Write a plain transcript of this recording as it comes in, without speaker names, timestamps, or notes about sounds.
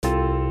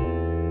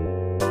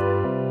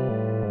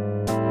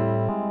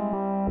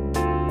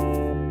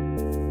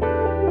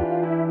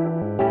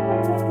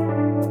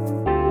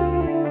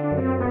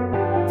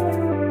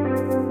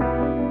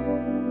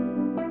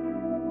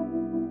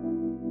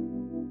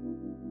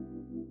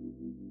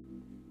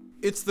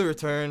It's the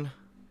return.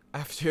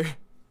 After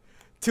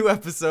 2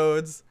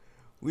 episodes,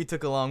 we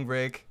took a long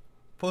break.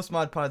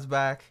 Postmod Pod's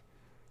back.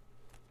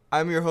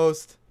 I'm your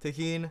host,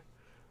 Takin.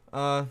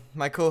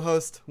 My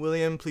co-host,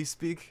 William, please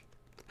speak.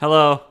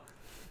 Hello.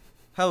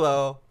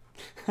 Hello.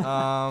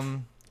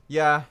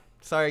 Yeah,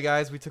 sorry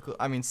guys,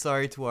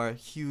 sorry to our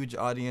huge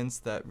audience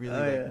that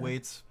really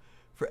waits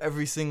for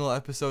every single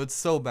episode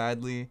so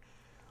badly.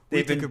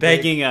 They've been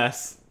begging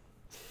us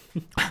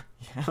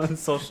on I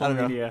social don't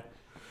know. media.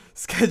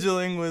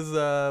 Scheduling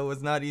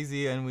was not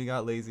easy and we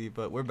got lazy,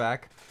 but we're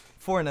back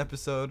for an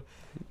episode.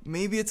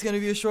 Maybe it's gonna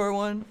be a short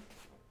one,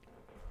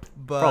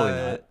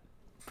 but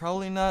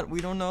probably not. We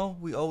don't know.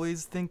 We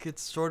always think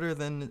it's shorter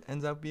than it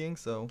ends up being,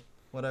 so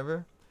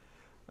whatever.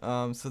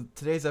 So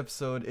today's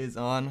episode is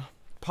on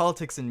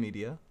politics and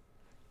media,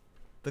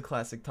 the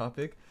classic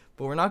topic,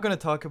 but we're not gonna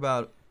talk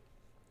about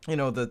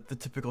the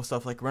typical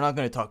stuff. Like, we're not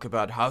gonna talk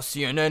about how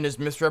CNN is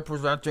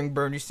misrepresenting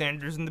Bernie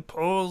Sanders in the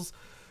polls.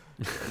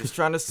 He's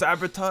trying to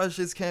sabotage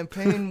his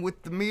campaign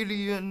with the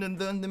media and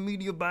then the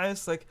media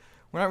bias. Like,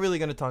 we're not really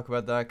going to talk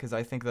about that because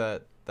I think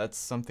that that's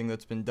something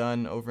that's been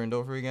done over and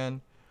over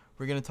again.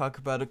 We're going to talk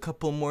about a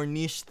couple more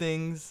niche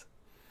things.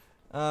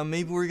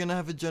 Maybe we're going to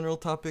have a general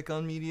topic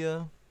on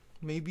media.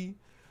 Maybe.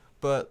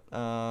 But,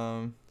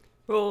 Well,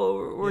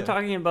 we're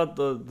talking about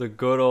the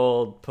good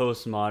old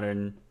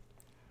postmodern.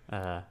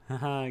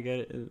 I get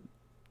it.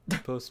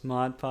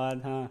 Postmod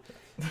pod, huh?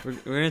 We're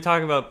going to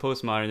talk about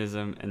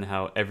postmodernism and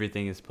how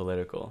everything is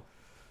political.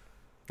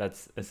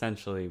 That's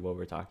essentially what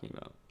we're talking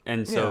about.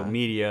 And so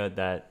media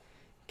that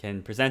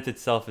can present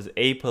itself as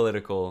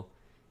apolitical,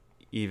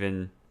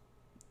 even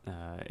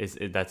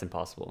that's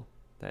impossible.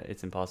 That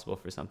it's impossible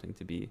for something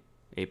to be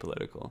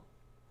apolitical.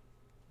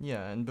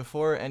 Yeah, and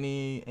before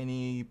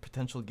any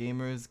potential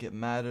gamers get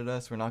mad at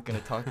us, we're not going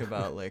to talk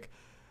about like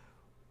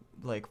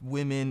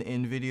women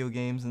in video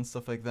games and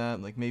stuff like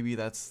that. Like,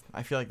 maybe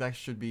I feel like that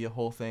should be a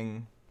whole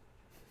thing.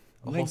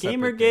 Like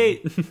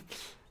Gamergate.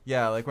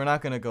 Yeah, like, we're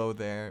not gonna go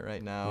there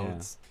right now. Yeah.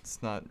 It's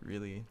not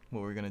really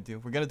what we're gonna do.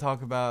 We're gonna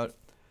talk about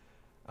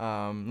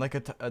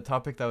a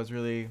topic that was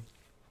really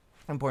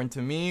important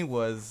to me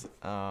was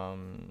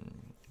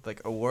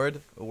like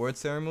award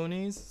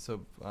ceremonies.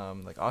 So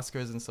like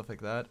Oscars and stuff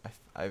like that.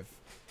 I've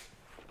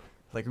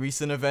like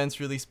recent events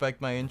really spiked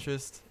my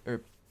interest. Is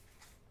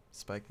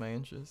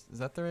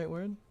that the right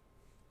word?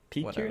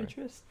 Piqued your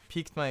interest?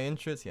 Piqued my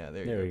interest. Yeah,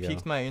 there you go.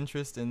 Piqued my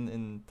interest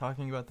in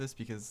talking about this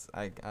because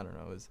I don't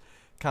know, it was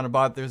kind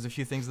of there's a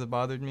few things that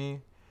bothered me.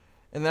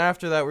 And then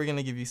after that, we're going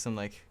to give you some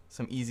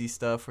easy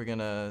stuff. We're going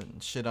to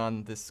shit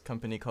on this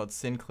company called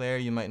Sinclair.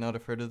 You might not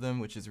have heard of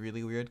them, which is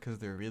really weird because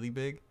they're really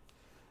big.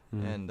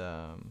 And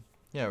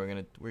we're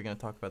going to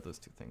talk about those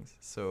two things.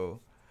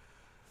 So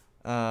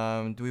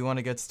do we want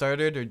to get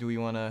started, or do we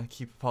want to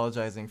keep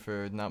apologizing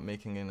for not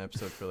making an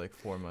episode for like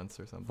 4 months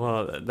or something?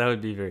 Well, that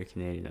would be very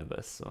Canadian of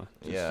us. So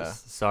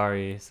just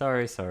sorry.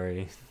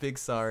 Big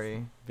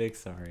sorry.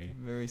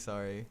 Very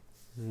sorry.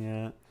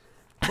 Yeah.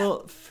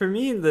 Well, for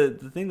me, the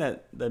thing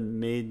that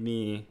made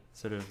me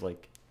sort of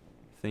like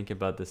think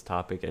about this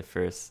topic at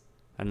first,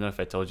 I don't know if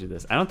I told you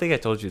this. I don't think I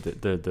told you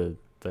the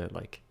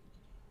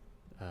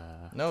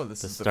No,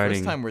 this is the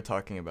first time we're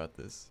talking about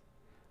this.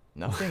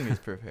 Nothing is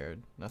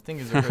prepared. Nothing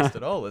is rehearsed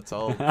at all. It's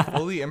all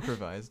fully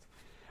improvised.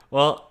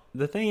 Well,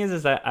 the thing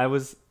is that I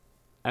was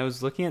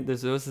looking at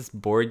this. There was this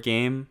board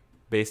game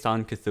based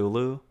on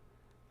Cthulhu,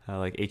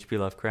 like H.P.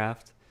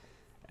 Lovecraft,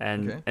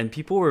 and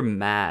people were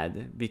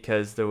mad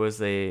because there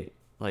was a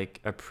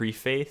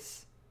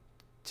preface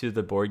to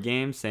the board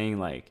game saying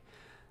like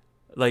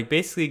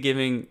basically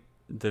giving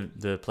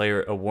the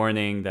player a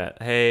warning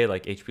that, hey,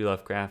 like H.P.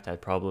 Lovecraft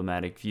had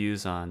problematic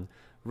views on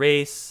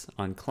race,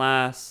 on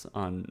class,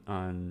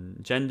 on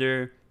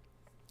gender,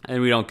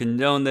 and we don't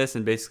condone this,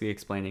 and basically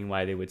explaining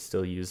why they would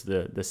still use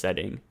the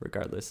setting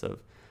regardless of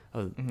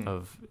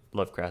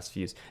Lovecraft's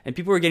views. And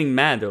people were getting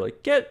mad. They're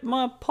like, get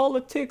my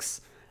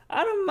politics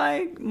out of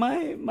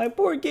my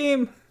board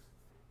game.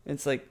 And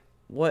it's like,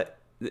 what?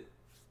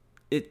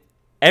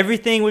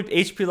 Everything with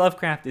H.P.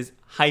 Lovecraft is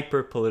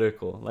hyper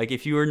political. Like,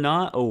 if you are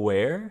not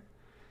aware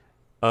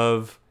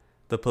of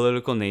the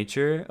political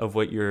nature of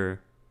what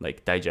you're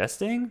like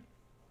digesting,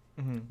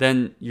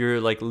 then you're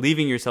like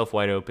leaving yourself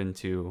wide open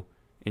to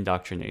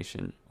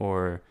indoctrination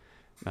or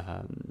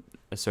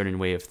a certain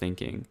way of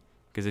thinking.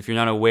 Because if you're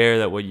not aware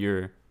that what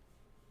you're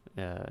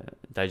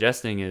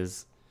digesting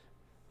is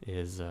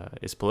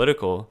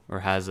political or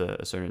has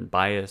a certain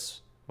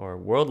bias or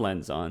world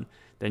lens on,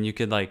 then you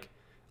could like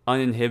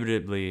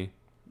uninhibitedly,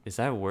 is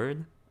that a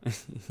word?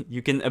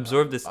 You can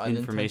absorb this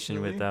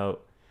information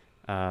without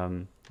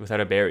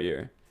a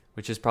barrier,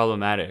 which is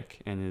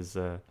problematic and is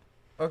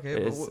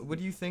okay. But what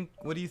do you think?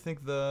 What do you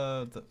think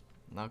the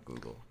not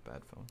Google,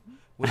 bad phone?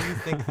 What do you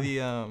think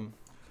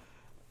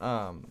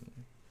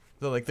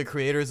the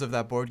creators of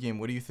that board game?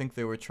 What do you think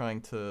they were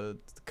trying to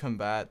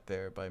combat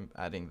there by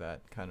adding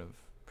that kind of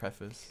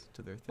preface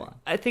to their thing? Well,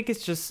 I think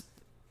it's just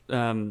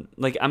I'm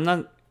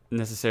not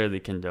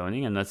necessarily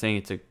condoning. I'm not saying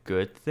it's a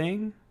good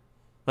thing.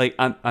 Like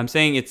I'm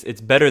saying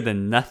it's better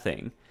than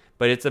nothing,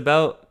 but it's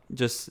about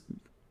just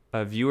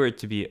a viewer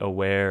to be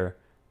aware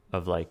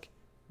of like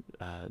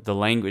the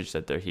language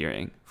that they're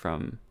hearing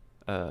from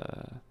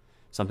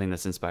something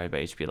that's inspired by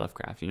H.P.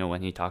 Lovecraft. You know,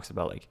 when he talks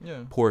about like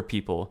poor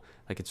people,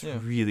 like it's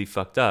really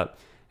fucked up,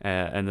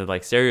 and the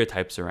like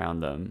stereotypes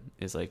around them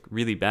is like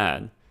really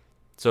bad.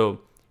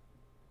 So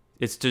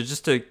it's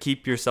to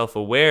keep yourself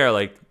aware,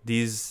 like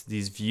these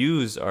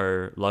views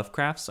are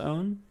Lovecraft's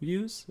own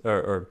views,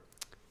 or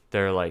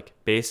they're like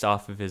based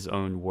off of his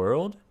own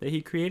world that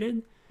he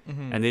created,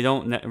 and they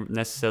don't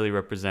necessarily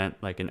represent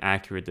like an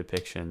accurate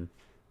depiction,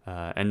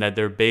 and that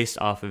they're based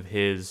off of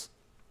his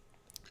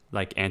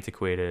like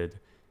antiquated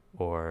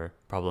or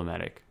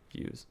problematic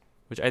views,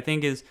 which I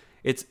think is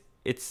it's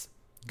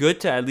good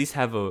to at least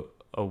have a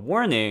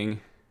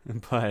warning,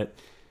 but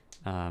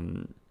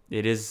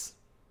it is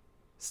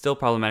still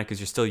problematic because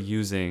you're still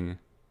using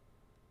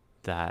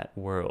that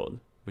world,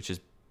 which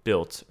is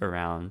built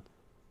around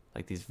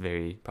like these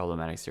very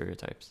problematic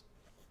stereotypes.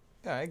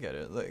 Yeah, I get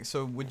it. Like,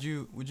 so would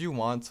you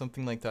want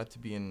something like that to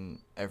be in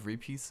every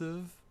piece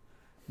of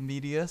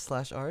media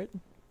 / art?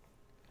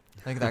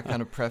 Like that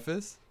kind of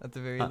preface at the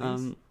very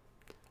least?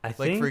 I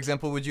think, for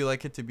example, would you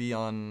like it to be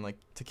on like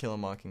To Kill a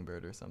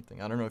Mockingbird or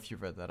something? I don't know if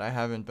you've read that. I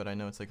haven't, but I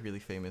know it's like really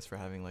famous for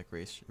having like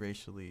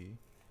racially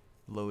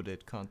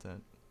loaded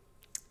content.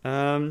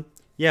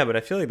 Yeah, but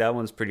I feel like that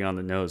one's pretty on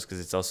the nose because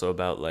it's also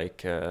about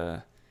like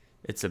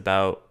it's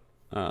about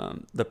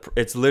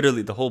it's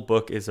literally the whole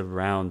book is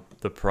around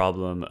the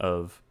problem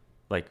of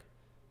like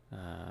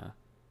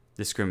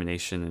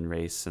discrimination and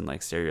race and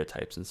like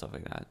stereotypes and stuff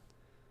like that.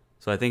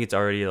 So I think it's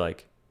already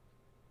like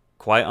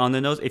quite on the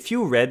nose. If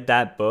you read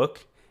that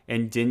book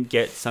and didn't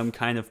get some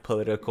kind of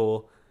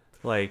political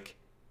like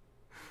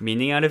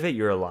meaning out of it,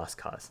 you're a lost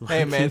cause.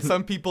 Hey man,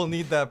 some people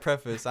need that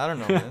preface. I don't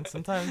know, man.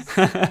 Sometimes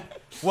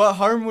what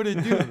harm would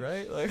it do,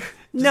 right? Like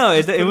no,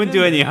 it wouldn't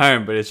do any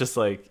harm, but it's just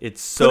like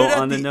it's so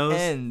on the nose.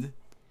 End.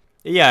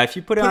 Yeah, if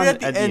you put it at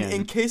the end,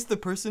 in case the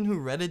person who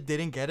read it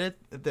didn't get it,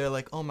 they're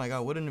like, "Oh my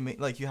god, what an amazing!"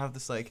 Like you have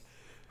this like,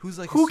 who's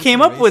like, who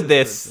came up with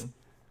this? Person?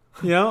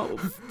 You know,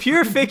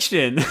 pure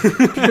fiction.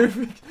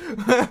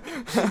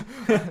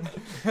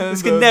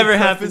 This could never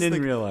happen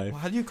in real life.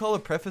 How do you call a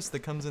preface that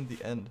comes in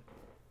the end?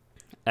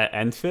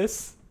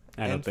 Endphis?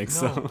 I don't think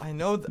so. I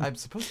know. I'm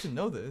supposed to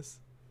know this.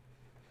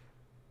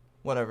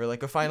 Whatever,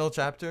 like a final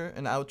chapter,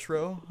 an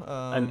outro.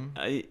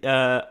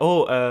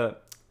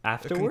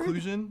 Afterward? A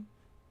conclusion.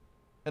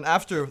 An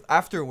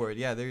afterward.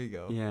 Yeah, there you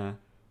go. Yeah.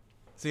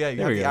 So yeah,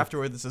 you have the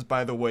afterward that says,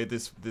 by the way,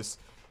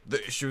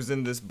 the issues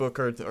in this book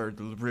are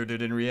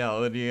rooted in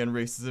reality, and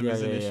racism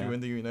is an issue in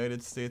the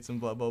United States,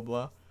 and blah blah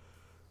blah.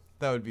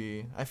 That would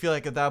be. I feel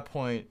like at that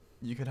point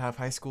you could have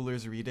high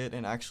schoolers read it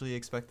and actually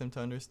expect them to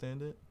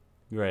understand it.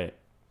 Right.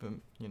 But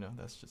you know,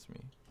 that's just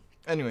me.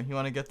 Anyway, you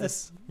want to get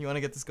this? You want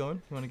to get this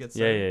going? You want to get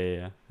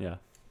started? Yeah.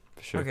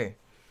 For sure. Okay.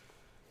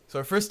 So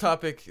our first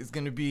topic is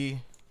going to be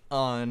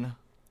on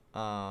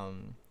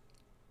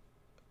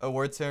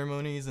award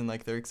ceremonies and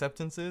like their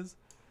acceptances,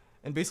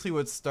 and basically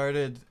what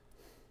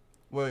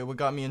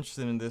got me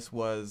interested in this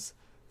was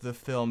the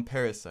film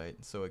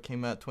Parasite. So it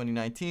came out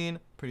 2019.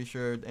 Pretty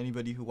sure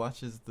anybody who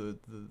watches who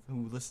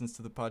listens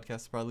to the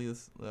podcast probably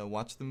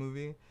watched the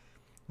movie.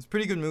 It's a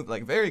pretty good movie,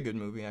 like very good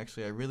movie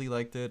actually. I really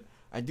liked it.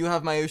 I do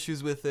have my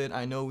issues with it.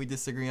 I know we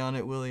disagree on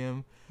it,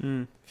 William.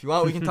 If you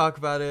want, we can talk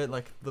about it,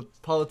 like the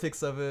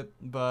politics of it.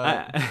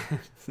 But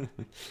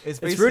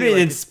it's rooted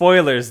in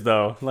spoilers,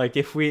 though. Like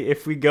if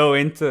we go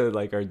into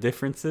like our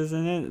differences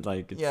in it,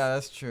 like yeah,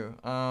 that's true.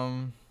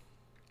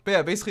 But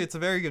yeah, basically it's a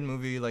very good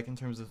movie. Like in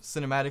terms of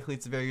cinematically,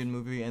 it's a very good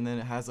movie, and then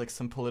it has like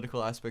some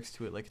political aspects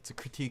to it. Like it's a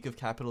critique of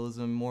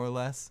capitalism, more or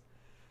less.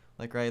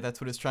 Like right,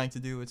 that's what it's trying to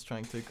do. It's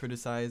trying to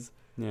criticize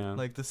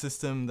like the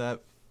system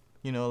that,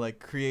 you know, like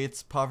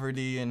creates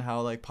poverty, and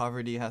how like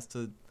poverty has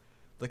to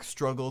like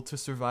struggle to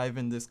survive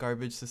in this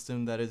garbage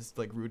system that is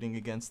like rooting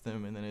against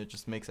them, and then it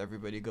just makes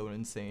everybody go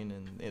insane,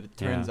 and it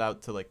turns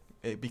out to like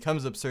it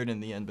becomes absurd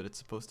in the end, but it's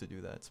supposed to do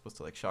that. It's supposed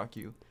to like shock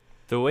you.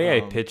 The way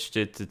I pitched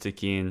it to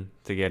Takin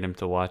to get him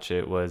to watch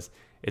it was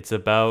it's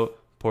about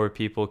poor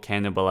people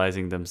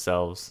cannibalizing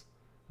themselves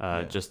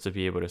just to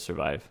be able to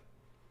survive.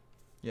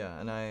 Yeah,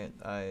 and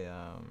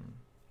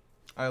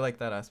I like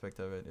that aspect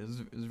of it. It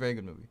was a very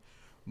good movie.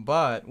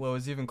 But what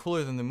was even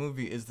cooler than the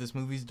movie is this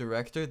movie's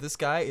director. This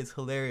guy is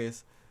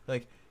hilarious.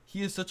 Like,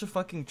 he is such a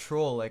fucking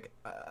troll. Like,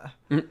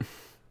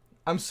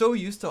 I'm so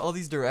used to all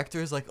these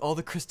directors, like all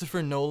the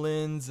Christopher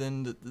Nolans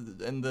and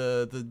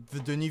the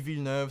Denis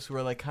Villeneuves, who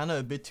are like kind of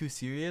a bit too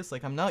serious.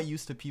 Like, I'm not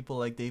used to people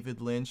like David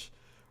Lynch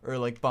or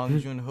like Bong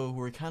Joon-ho,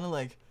 who are kind of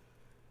like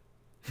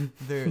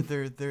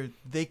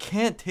they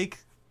can't take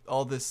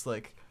all this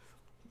like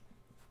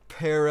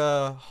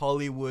para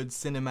Hollywood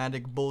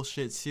cinematic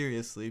bullshit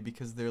seriously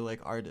because they're like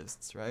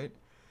artists, right?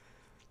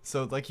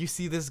 So like you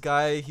see this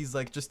guy, he's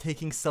like just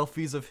taking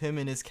selfies of him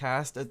and his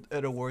cast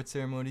at award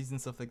ceremonies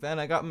and stuff like that,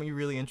 and I got me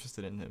really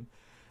interested in him.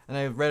 And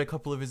I read a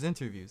couple of his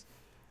interviews,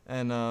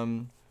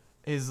 and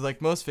his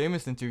like most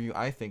famous interview,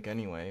 I think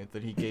anyway,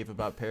 that he gave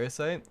about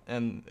Parasite,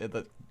 and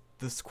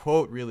this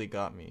quote really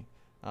got me.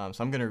 So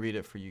I'm gonna read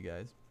it for you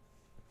guys.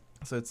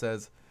 So it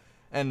says,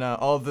 and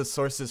all the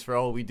sources for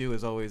all we do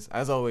is always,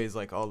 as always,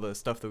 like all the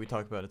stuff that we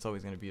talk about, it's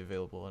always going to be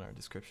available in our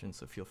description.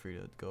 So feel free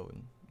to go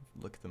and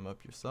look them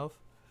up yourself.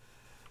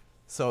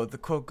 So the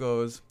quote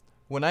goes,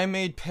 "When I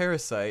made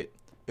Parasite,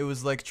 it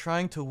was like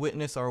trying to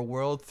witness our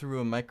world through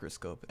a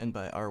microscope." And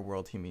by our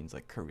world, he means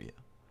like Korea.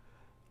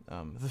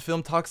 The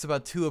film talks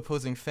about two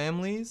opposing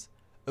families,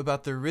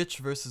 about the rich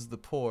versus the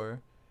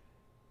poor,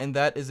 and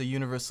that is a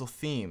universal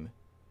theme,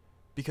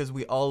 because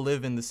we all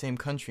live in the same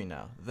country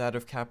now, that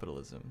of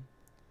capitalism.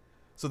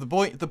 So the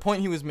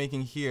point he was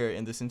making here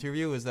in this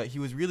interview is that he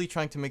was really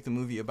trying to make the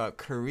movie about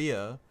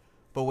Korea,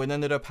 but what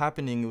ended up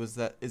happening is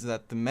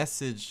that the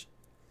message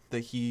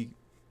that he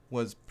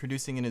was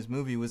producing in his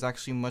movie was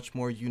actually much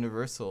more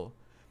universal.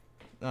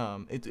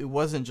 It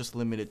wasn't just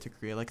limited to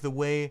Korea. Like the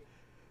way,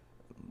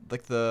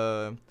 like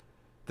the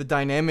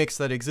dynamics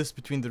that exist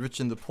between the rich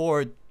and the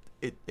poor,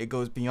 it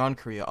goes beyond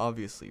Korea,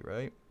 obviously,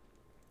 right?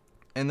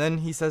 And then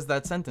he says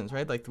that sentence,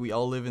 right? Like, we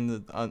all live in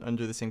the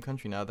under the same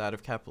country now, that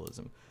of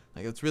capitalism.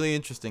 Like, it's really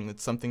interesting.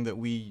 It's something that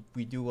we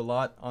do a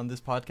lot on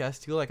this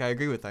podcast too. Like, I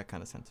agree with that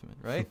kind of sentiment,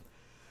 right?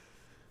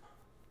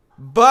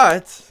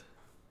 But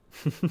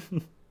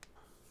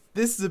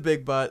this is a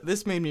big but.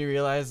 This made me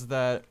realize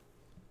that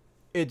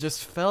it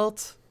just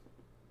felt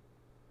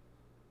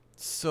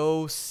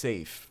so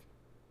safe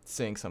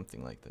saying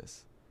something like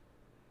this.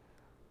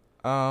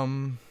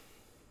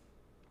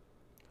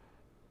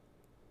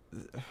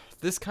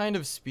 This kind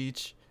of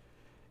speech,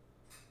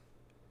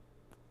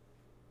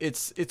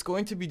 it's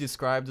going to be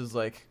described as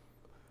like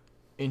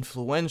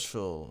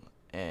influential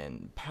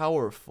and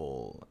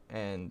powerful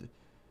and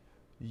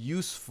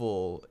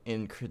useful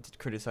in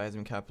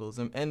criticizing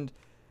capitalism, and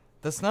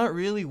that's not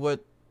really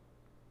what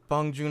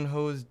Bong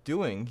Joon-ho is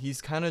doing.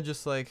 He's kind of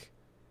just like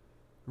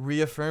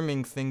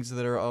reaffirming things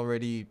that are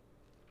already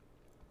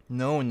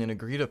known and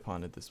agreed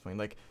upon at this point.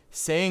 Like,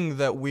 saying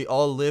that we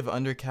all live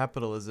under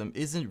capitalism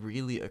isn't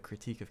really a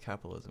critique of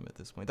capitalism at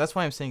this point. That's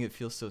why I'm saying it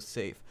feels so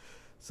safe.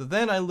 So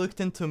then I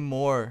looked into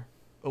more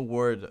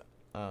award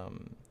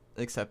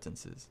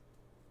acceptances.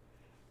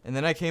 And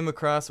then I came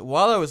across,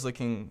 while I was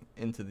looking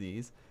into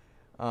these,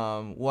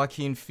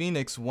 Joaquin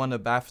Phoenix won a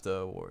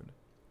BAFTA award.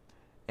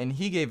 And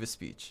he gave a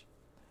speech.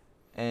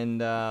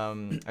 And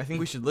I think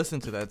we should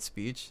listen to that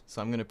speech.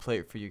 So I'm going to play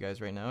it for you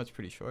guys right now. It's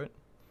pretty short.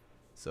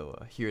 So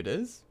here it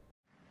is.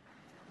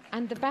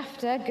 And the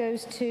BAFTA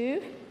goes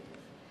to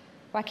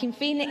Joaquin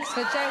Phoenix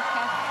for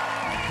Joker.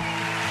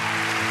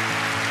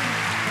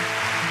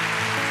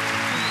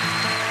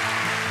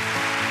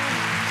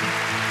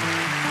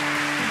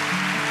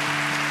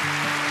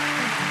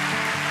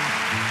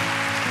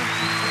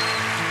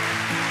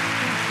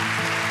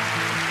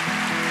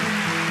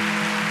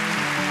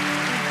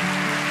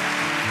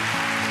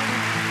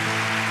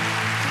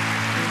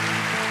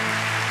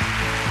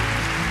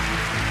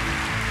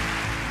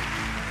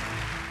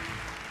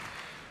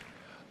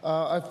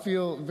 I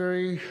feel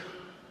very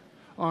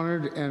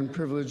honored and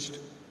privileged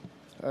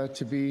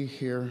to be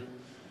here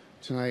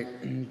tonight.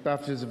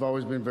 BAFTAs have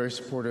always been very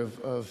supportive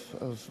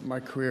of my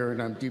career,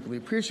 and I'm deeply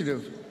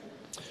appreciative.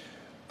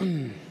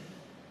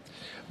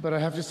 But I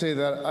have to say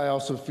that I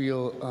also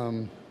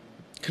feel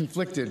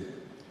conflicted,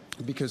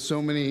 because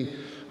so many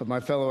of my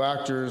fellow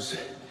actors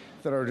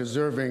that are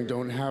deserving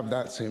don't have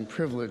that same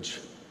privilege.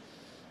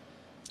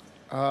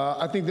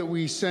 I think that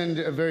we send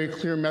a very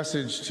clear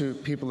message to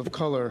people of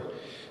color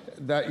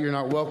that you're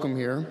not welcome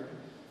here.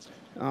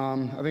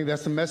 I think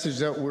that's the message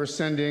that we're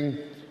sending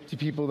to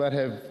people that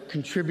have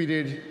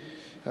contributed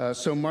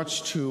so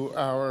much to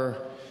our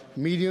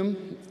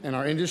medium and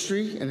our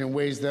industry, and in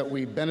ways that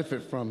we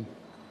benefit from.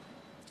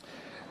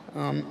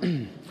 I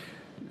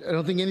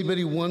don't think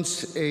anybody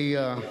wants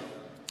a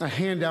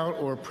handout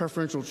or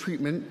preferential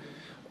treatment,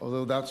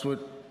 although that's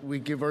what we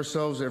give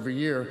ourselves every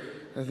year.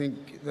 I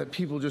think that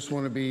people just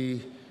want to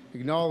be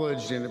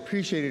acknowledged and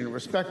appreciated and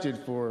respected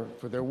for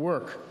their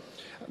work.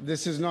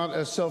 This is not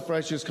a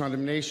self-righteous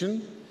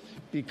condemnation,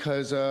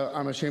 because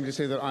I'm ashamed to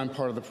say that I'm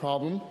part of the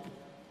problem.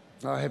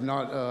 I have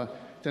not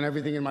done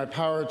everything in my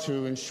power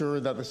to ensure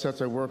that the sets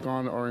I work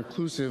on are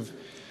inclusive,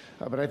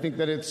 but I think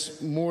that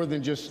it's more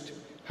than just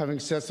having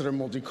sets that are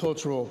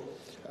multicultural.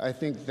 I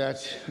think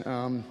that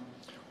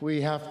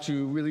we have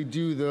to really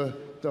do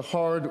the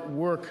hard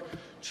work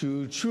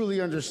to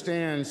truly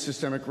understand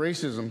systemic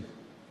racism.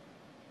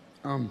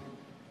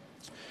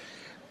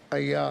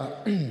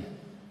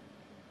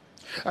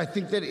 I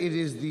think that it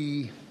is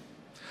the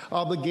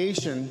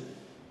obligation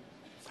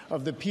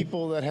of the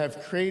people that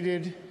have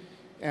created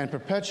and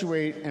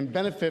perpetuate and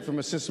benefit from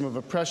a system of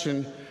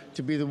oppression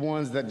to be the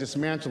ones that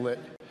dismantle it.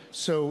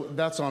 So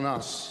that's on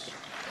us.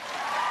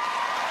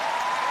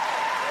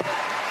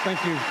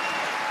 Thank you.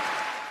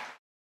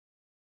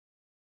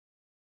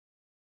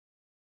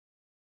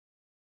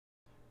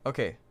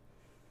 Okay.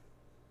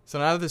 So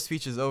now that the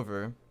speech is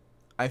over,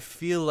 I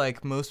feel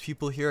like most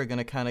people here are going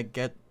to kind of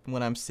get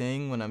what I'm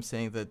saying when I'm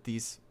saying that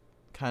these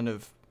kind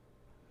of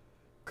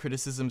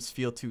criticisms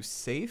feel too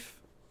safe.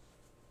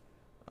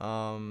 But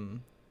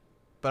I'm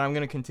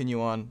going to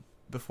continue on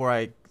before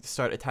I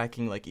start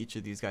attacking like each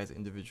of these guys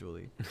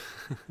individually.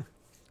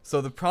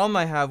 So the problem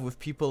I have with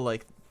people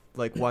like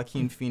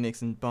Joaquin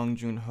Phoenix and Bong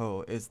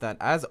Joon-ho is that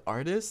as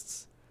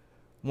artists,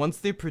 once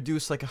they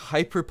produce like a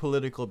hyper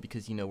political,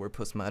 because you know we're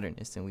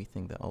postmodernists and we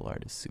think that all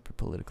art is super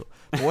political,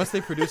 but once they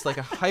produce like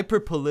a hyper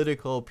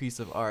political piece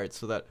of art,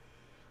 so that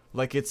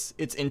like it's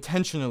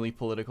intentionally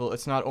political,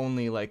 it's not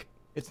only like,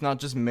 it's not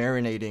just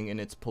marinating in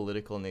its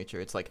political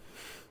nature, it's like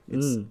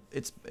it's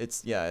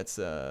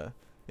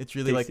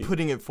really like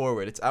putting it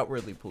forward, it's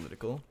outwardly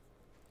political.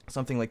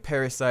 Something like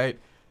Parasite,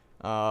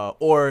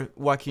 or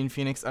Joaquin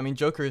Phoenix. I mean,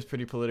 Joker is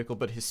pretty political,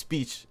 but his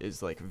speech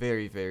is like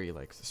very, very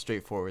like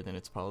straightforward in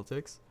its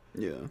politics.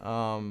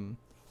 Yeah.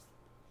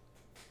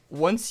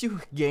 Once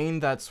you gain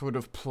that sort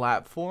of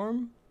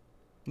platform,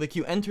 like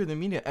you enter the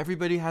media,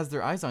 everybody has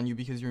their eyes on you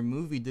because your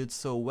movie did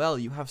so well.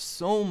 You have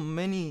so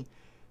many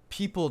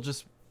people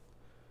just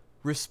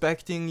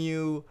respecting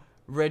you,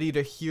 ready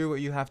to hear what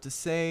you have to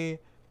say.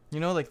 You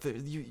know, like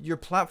your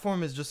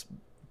platform is just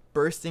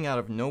bursting out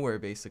of nowhere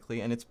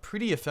basically, and it's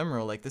pretty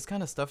ephemeral. Like this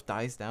kind of stuff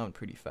dies down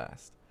pretty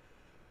fast.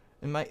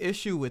 And my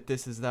issue with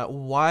this is that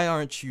why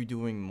aren't you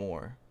doing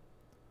more?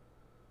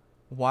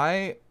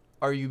 Why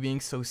are you being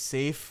so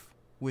safe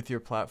with your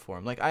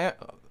platform? Like I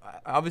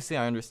obviously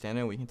I understand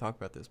it, we can talk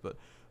about this, but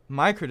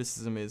my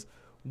criticism is,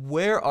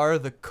 where are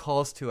the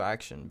calls to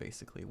action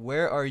basically?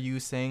 Where are you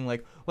saying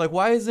like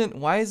why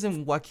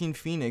isn't Joaquin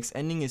Phoenix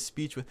ending his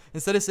speech with,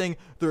 instead of saying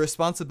the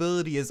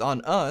responsibility is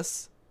on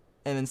us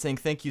and then saying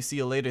thank you, see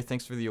you later,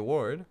 thanks for the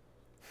award,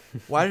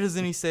 why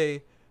doesn't he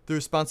say the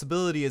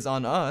responsibility is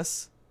on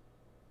us,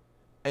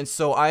 and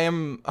so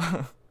I'm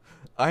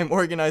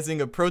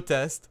organizing a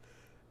protest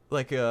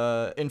like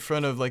in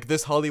front of like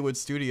this Hollywood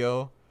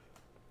studio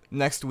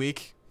next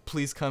week,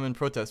 please come and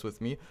protest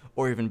with me?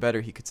 Or even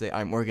better, he could say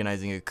I'm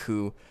organizing a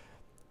coup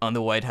on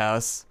the White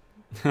House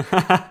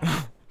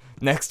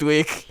next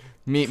week,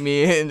 meet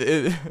me in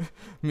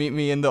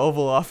the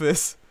Oval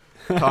Office,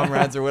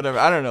 comrades, or whatever.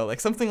 I don't know, like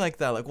something like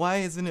that. Like why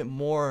isn't there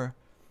more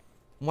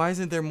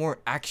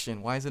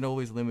action? Why is it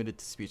always limited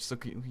to speech? So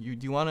do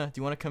you want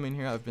to come in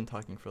here? I've been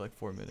talking for like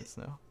 4 minutes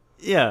now.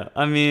 Yeah,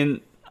 I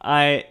mean,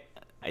 I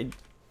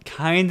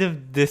kind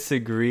of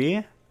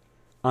disagree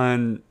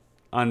on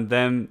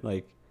them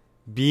like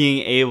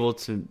being able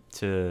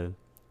to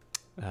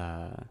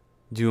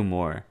do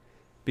more,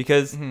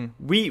 because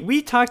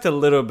we talked a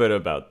little bit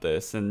about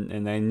this,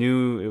 and I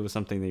knew it was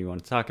something that you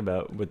wanted to talk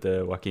about with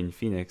the Joaquin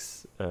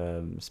Phoenix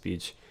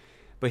speech.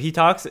 But he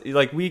talks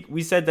like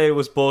we said that it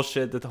was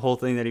bullshit, that the whole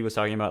thing that he was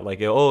talking about,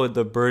 like, oh,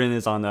 the burden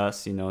is on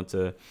us, you know,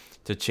 to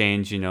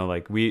change, you know,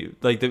 like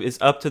it's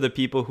up to the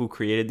people who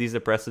created these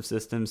oppressive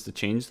systems to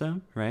change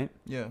them, right?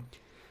 Yeah.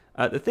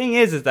 The thing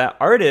is that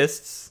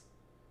artists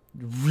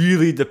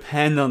really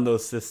depend on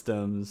those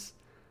systems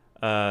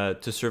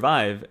to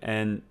survive,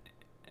 and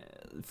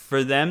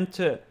for them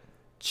to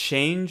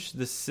change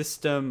the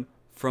system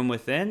from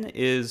within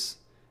is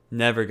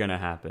never gonna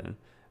happen.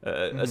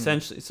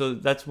 Essentially, so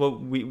that's what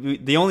we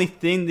the only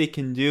thing they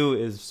can do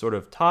is sort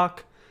of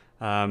talk,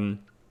 and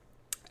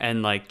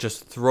like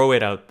just throw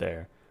it out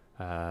there,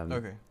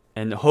 Okay.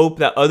 and hope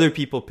that other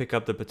people pick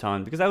up the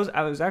baton. Because I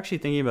was actually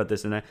thinking about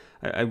this, and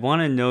I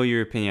want to know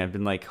your opinion. I've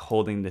been like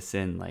holding this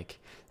in, like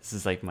this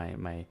is like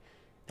my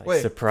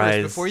Wait,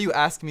 surprise. First, before you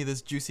ask me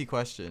this juicy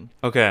question,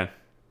 Okay.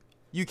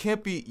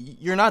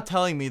 You're not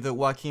telling me that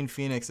Joaquin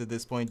Phoenix at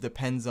this point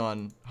depends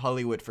on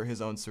Hollywood for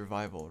his own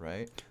survival,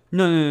 right?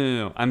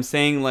 No. I'm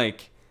saying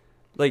like,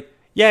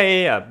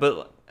 yeah.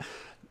 But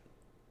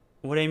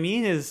what I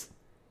mean is,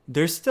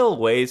 there's still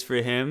ways for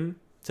him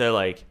to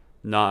like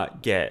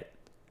not get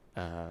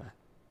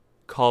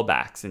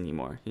callbacks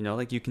anymore. You know,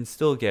 like you can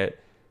still get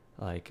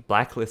like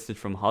blacklisted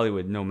from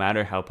Hollywood no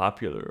matter how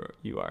popular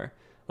you are.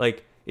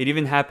 Like it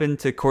even happened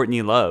to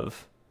Courtney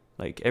Love.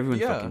 Like everyone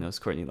fucking knows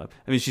Courtney Love.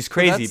 I mean, she's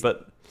crazy,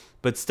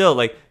 but still,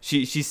 like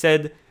she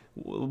said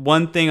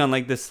one thing on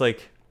like this,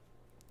 like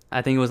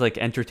I think it was like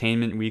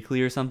Entertainment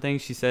Weekly or something.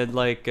 She said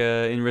like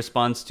in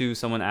response to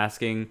someone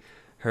asking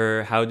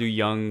her how do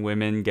young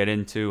women get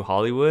into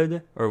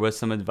Hollywood, or was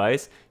some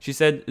advice, she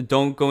said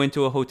don't go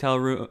into a hotel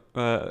room,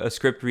 a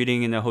script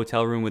reading in a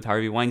hotel room with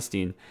Harvey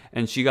Weinstein,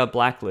 and she got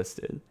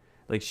blacklisted.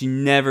 Like she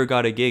never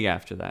got a gig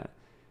after that.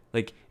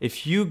 Like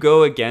if you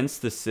go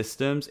against the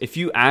systems, if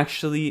you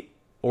actually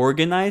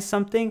organize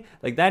something,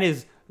 like that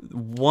is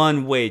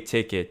one way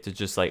ticket to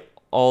just like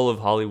all of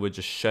Hollywood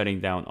just shutting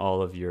down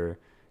all of your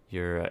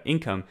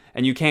income,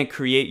 and you can't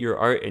create your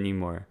art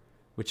anymore,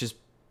 which is,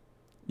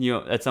 you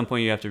know, at some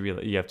point you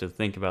have to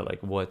think about like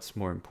what's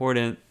more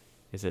important.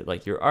 Is it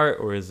like your art,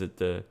 or is it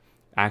the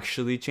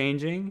actually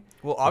changing?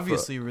 Well,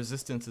 obviously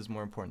resistance is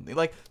more important.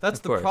 Like that's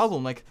the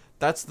problem. Like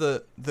that's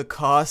the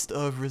cost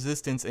of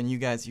resistance, and you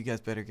guys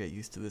better get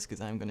used to this,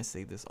 because I'm gonna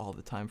say this all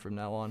the time from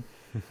now on.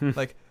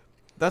 Like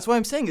that's why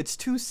I'm saying it's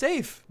too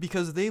safe,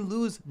 because they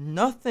lose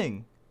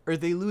nothing, or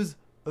they lose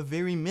a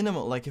very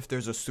minimal. Like if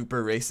there's a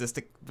super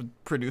racist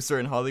producer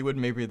in Hollywood,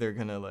 maybe they're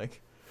gonna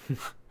like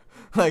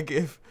like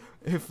if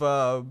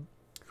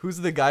who's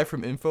the guy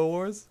from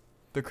InfoWars,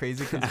 the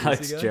crazy conspiracy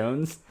Alex guy?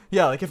 Jones.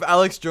 Yeah, like if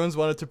Alex Jones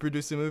wanted to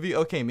produce a movie,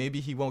 okay, maybe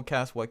he won't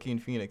cast Joaquin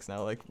Phoenix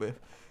now. Like,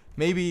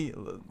 maybe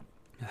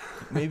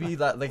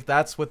that like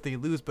that's what they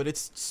lose. But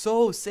it's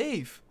so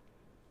safe.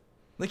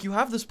 Like you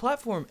have this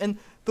platform, and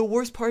the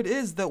worst part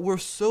is that we're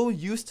so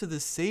used to the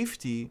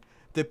safety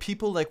that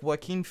people like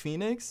Joaquin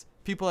Phoenix,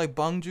 people like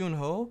Bong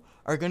Joon-ho,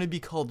 are gonna be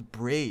called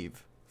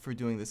brave for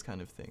doing this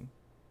kind of thing.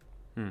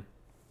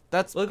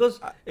 That's well,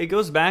 it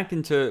goes back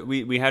into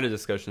we had a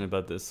discussion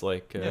about this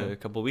like a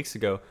couple of weeks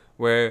ago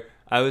where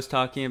I was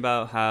talking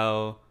about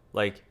how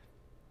like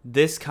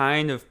this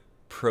kind of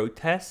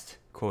protest,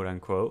 quote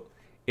unquote,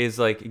 is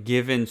like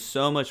given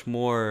so much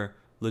more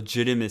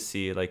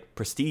legitimacy, like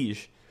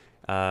prestige,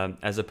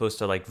 as opposed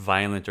to like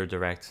violent or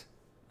direct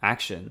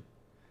action.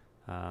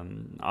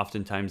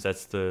 Oftentimes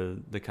that's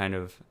the kind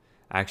of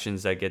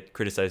actions that get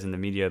criticized in the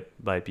media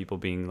by people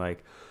being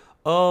like,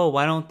 oh,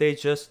 why don't they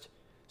just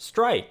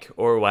strike,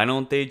 or why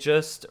don't they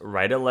just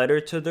write a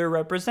letter to their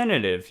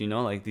representative, you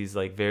know, like these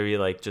like very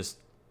like just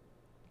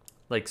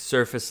like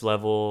surface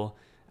level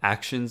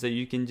actions that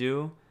you can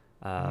do.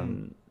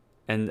 And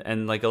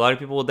like a lot of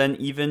people will then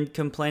even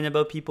complain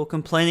about people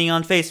complaining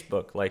on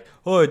Facebook like,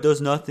 oh, it does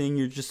nothing,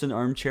 you're just an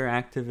armchair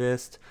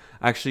activist,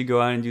 actually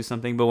go out and do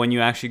something. But when you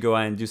actually go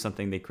out and do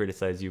something, they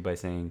criticize you by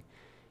saying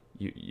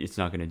it's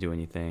not going to do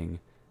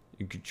anything,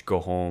 you could go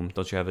home,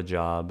 don't you have a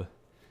job?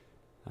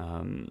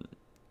 And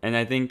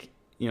I think,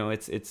 you know,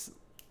 it's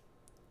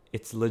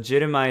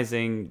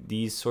legitimizing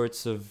these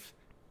sorts of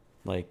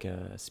like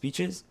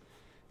speeches,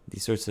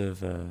 these sorts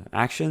of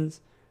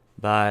actions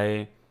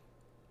by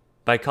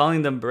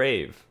calling them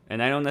brave.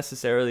 And I don't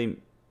necessarily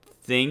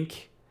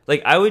think,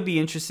 like, I would be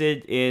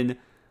interested in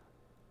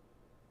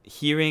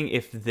hearing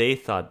if they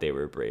thought they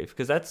were brave,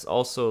 because that's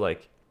also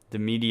like the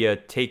media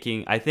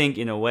taking, I think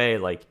in a way,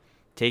 like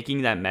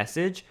taking that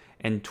message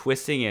and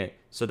twisting it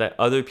so that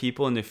other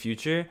people in the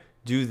future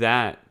do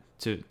that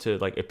to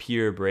like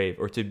appear brave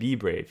or to be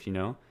brave, you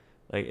know?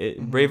 Like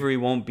bravery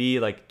won't be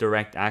like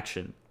direct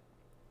action.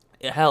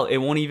 Hell, it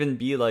won't even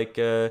be like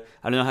I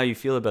don't know how you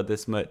feel about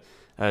this, but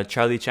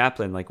Charlie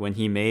Chaplin, like when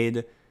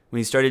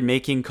he started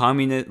making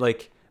communist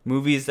like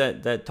movies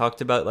that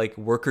talked about like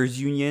workers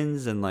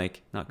unions and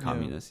like not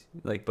communists,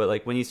 like, but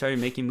like when he started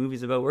making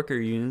movies about worker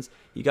unions,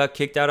 he got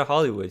kicked out of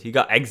Hollywood. He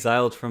got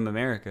exiled from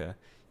America,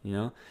 you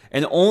know?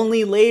 And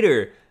only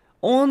later,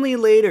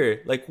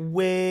 like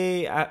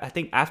way, I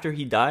think after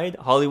he died,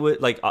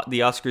 Hollywood, like the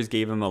Oscars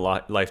gave him a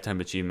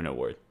Lifetime Achievement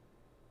Award.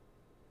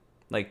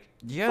 Like,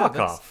 fuck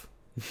off.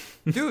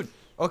 Dude,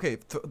 okay,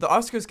 the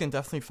Oscars can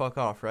definitely fuck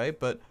off, right?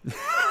 But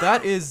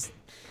that is,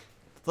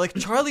 like,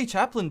 Charlie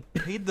Chaplin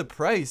paid the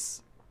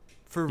price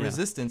for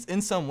resistance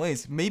in some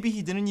ways. Maybe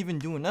he didn't even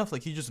do enough.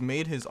 Like, he just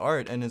made his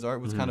art, and his art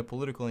was kind of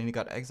political, and he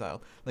got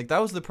exiled. Like, that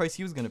was the price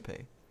he was going to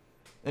pay.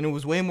 And it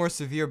was way more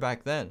severe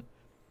back then.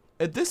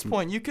 At this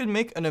point,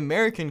 an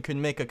American could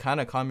make a kind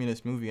of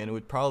communist movie, and it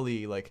would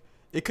probably, like,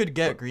 it could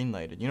get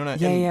greenlighted. You know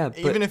what I mean?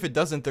 Even if it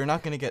doesn't, they're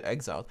not going to get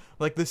exiled.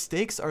 Like, the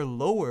stakes are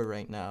lower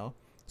right now,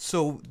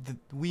 so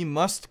we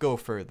must go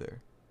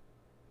further.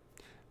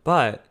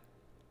 But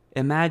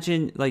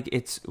imagine, like,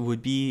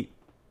 wouldn't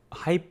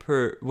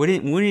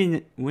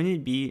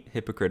it be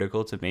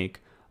hypocritical to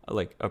make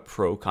like a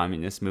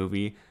pro-communist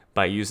movie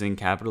by using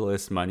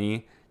capitalist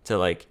money to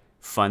like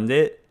fund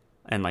it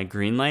and like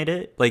greenlight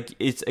it? Like,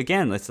 it's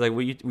like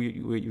what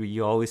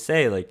you always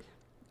say, like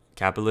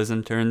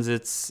capitalism turns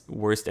its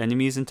worst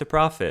enemies into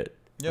profit.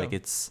 Like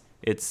it's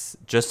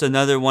just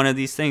another one of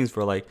these things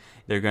where like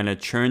they're gonna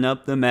churn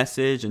up the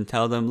message and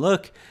tell them,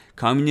 look,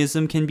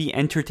 communism can be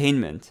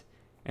entertainment,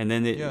 and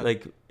then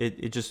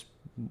it just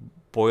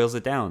boils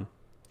it down.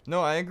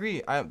 No, I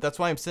agree. That's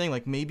why I'm saying,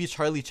 like, maybe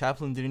Charlie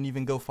Chaplin didn't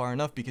even go far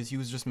enough because he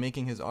was just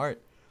making his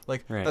art.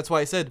 Like, That's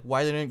why I said,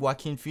 why didn't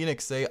Joaquin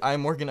Phoenix say,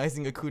 I'm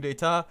organizing a coup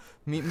d'etat,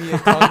 meet me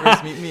at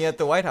Congress, meet me at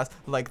the White House?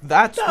 Like,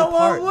 that's the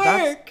part.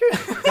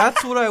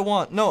 That's what I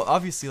want. No,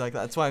 obviously, like,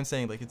 that's why I'm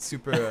saying, like, it's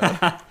super,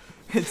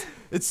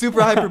 it's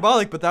super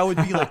hyperbolic, but that would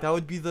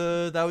be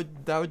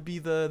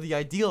the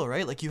ideal,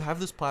 right? Like, you have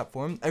this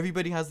platform,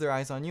 everybody has their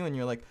eyes on you, and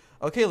you're like,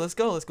 okay, let's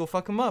go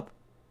fuck them up.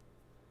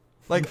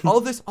 Like,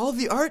 all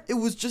the art, it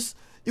was just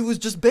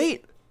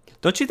bait.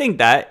 Don't you think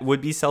that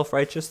would be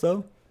self-righteous,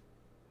 though?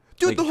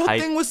 Dude, like, the whole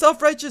thing was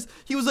self-righteous.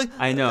 He was like...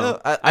 I know.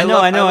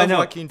 I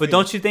know. But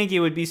don't you think it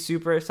would be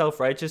super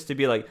self-righteous to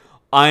be like,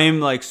 I'm,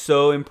 like,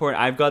 so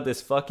important. I've got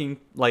this fucking,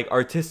 like,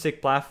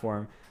 artistic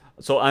platform.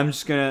 So I'm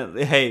just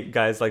gonna... Hey,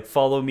 guys, like,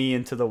 follow me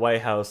into the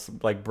White House,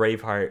 like,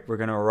 Braveheart. We're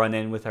gonna run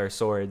in with our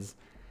swords.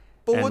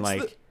 But and,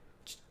 like,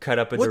 cut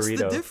up a Dorito.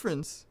 What's the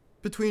difference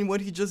between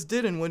what he just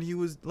did and what he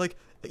was... Like,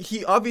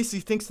 he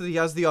obviously thinks that he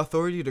has the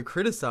authority to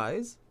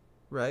criticize,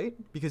 right?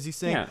 Because he's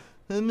saying...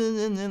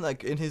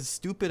 like in his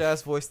stupid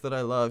ass voice that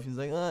I love, he's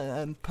like,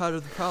 I'm part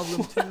of the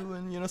problem too,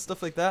 and you know,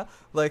 stuff like that.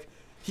 Like,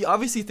 he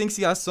obviously thinks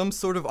he has some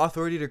sort of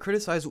authority to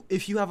criticize.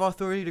 If you have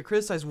authority to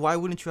criticize, why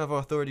wouldn't you have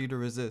authority to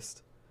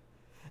resist?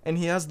 And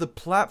he has the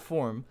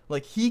platform,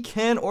 like, he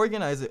can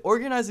organize it.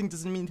 Organizing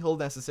doesn't mean he'll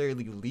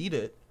necessarily lead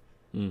it,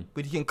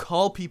 but he can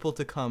call people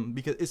to come,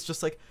 because it's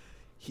just like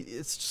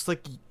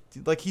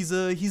Like he's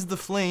the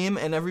flame,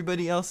 and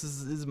everybody else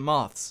is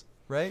moths,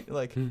 right?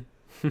 Like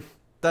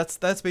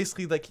that's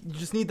basically like you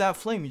just need that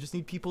flame. You just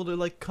need people to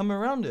like come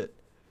around it.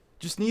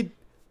 Just need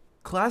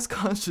class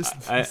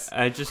consciousness.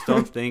 I just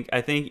don't think.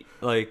 I think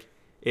like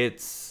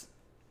it's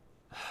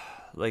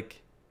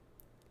like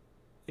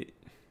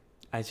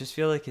I just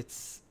feel like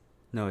it's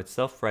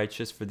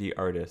self-righteous for the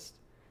artist,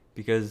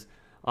 because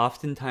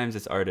oftentimes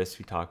as artists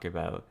we talk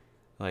about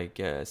like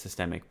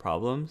systemic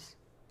problems,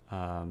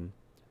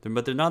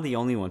 but they're not the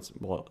only ones.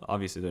 Well,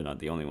 obviously they're not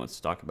the only ones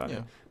to talk about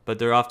it, but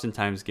they're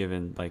oftentimes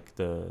given like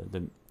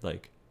the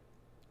like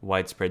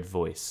widespread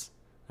voice,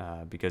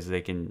 because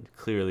they can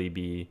clearly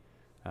be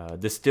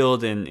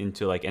distilled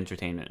into like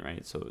entertainment,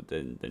 right? So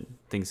then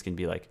things can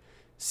be like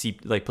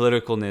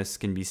politicalness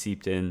can be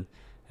seeped in,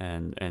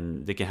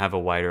 and they can have a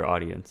wider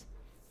audience.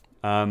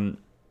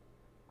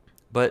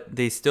 But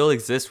they still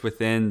exist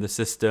within the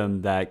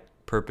system that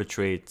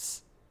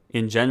perpetrates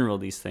in general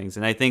these things.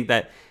 And I think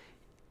that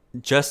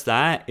just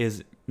that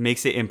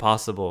makes it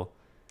impossible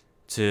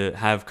to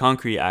have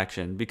concrete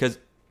action, because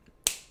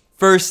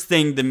first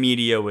thing the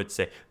media would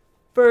say,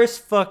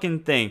 first fucking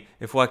thing,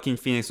 if Joaquin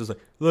Phoenix was like,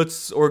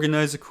 let's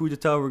organize a coup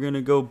d'etat, we're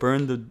gonna go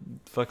burn the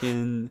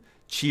fucking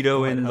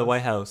Cheeto in the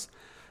White House.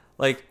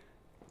 Like,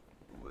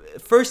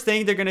 first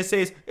thing they're gonna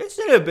say is,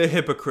 isn't it a bit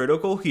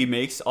hypocritical? He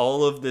makes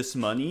all of this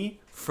money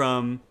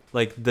from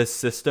like the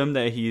system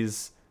that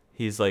he's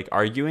like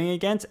arguing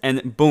against,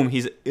 and boom,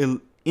 he's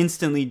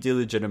instantly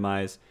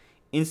delegitimized.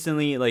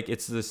 Instantly, like,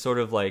 it's this sort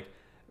of like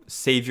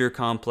savior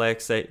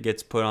complex that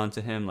gets put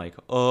onto him. Like,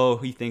 oh,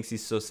 he thinks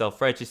he's so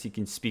self-righteous, he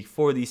can speak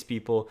for these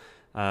people.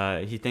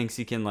 He thinks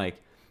he can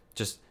like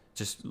just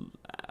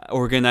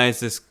organize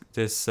this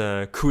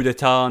coup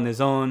d'etat on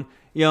his own.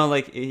 You know,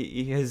 like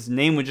his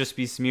name would just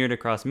be smeared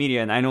across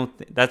media, and I don't.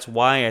 That's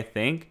why I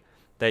think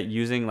that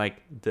using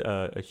like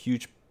a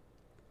huge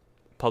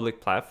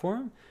public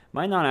platform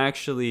might not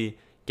actually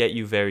get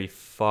you very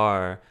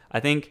far. I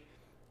think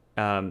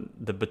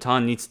the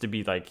baton needs to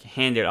be like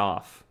handed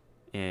off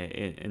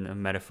in a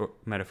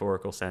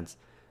metaphorical sense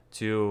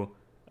to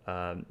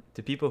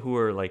people who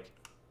are like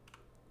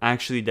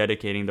actually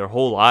dedicating their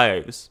whole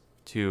lives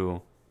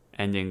to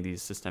ending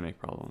these systemic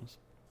problems.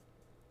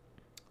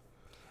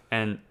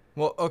 And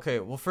well, okay.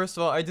 Well, first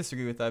of all, I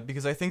disagree with that,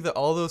 because I think that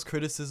all those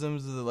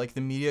criticisms that like the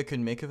media could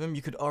make of him,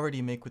 you could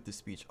already make with the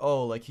speech.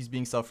 Oh, like he's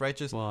being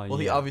self-righteous. Well,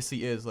 he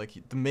obviously is. Like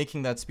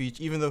making that speech,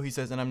 even though he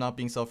says, "And I'm not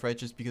being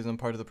self-righteous because I'm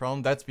part of the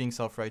problem," that's being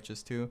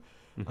self-righteous too.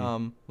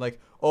 Mm-hmm.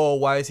 Like, oh,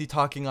 why is he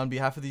talking on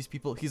behalf of these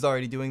people? He's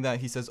already doing that.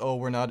 He says, "Oh,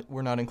 we're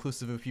not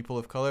inclusive of people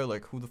of color."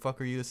 Like, who the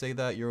fuck are you to say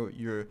that?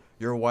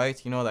 You're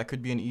white. You know, that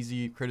could be an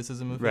easy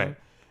criticism of him.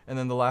 And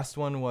then the last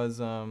one was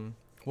what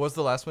was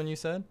the last one you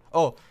said?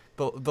 Oh.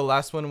 The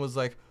last one was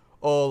like,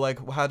 oh, like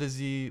where does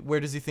he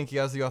think he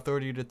has the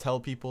authority to tell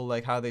people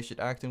like how they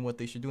should act and what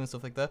they should do and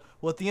stuff like that?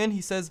 Well, at the end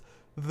he says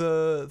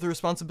the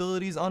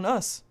responsibility is on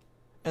us,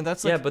 and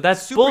that's like, but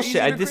that's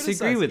bullshit. I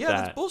disagree with that.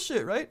 Yeah, that's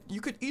bullshit, right?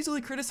 You could easily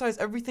criticize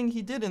everything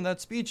he did in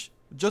that speech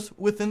just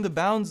within the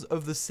bounds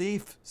of the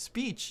safe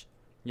speech.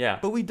 Yeah.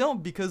 But we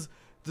don't, because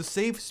the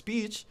safe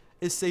speech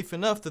is safe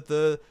enough that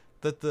the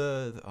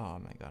oh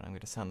my god, I'm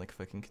gonna sound like a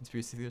fucking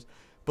conspiracy theorist.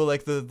 But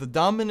like the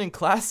dominant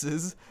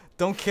classes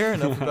don't care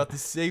enough about the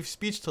safe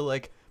speech to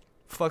like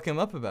fuck him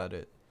up about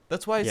it.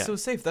 That's why it's so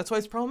safe. That's why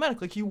it's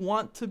problematic. Like you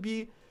want to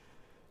be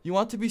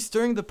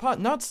stirring the pot,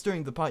 not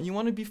stirring the pot. You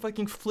want to be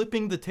fucking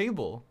flipping the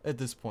table at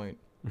this point.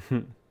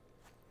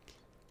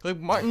 Like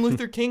Martin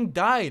Luther King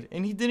died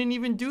and he didn't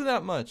even do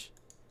that much.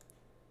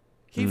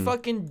 He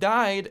fucking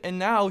died, and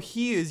now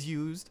he is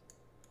used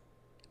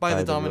by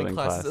the dominant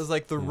classes as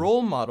like the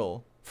role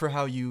model for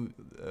how you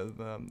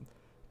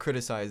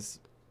criticize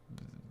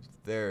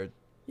their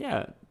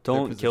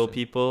don't kill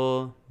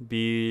people,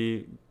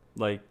 be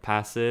like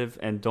passive,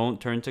 and don't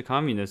turn to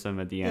communism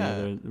at the end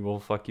of it.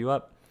 Will fuck you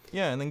up.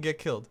 Yeah, and then get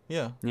killed.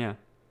 Yeah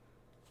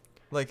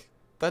Like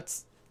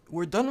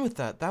we're done with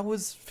that. That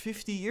was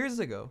 50 years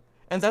ago,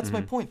 and that's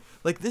my point.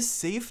 Like this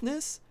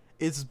safeness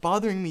is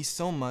bothering me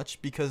so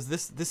much, because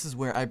this is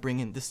where I bring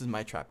in, this is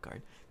my trap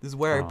card. This is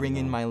where I bring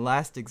in my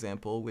last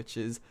example, which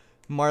is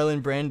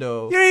Marlon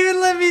Brando. You don't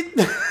even let me.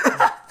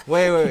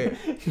 Wait.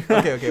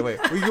 Okay, wait.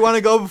 You want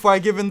to go before I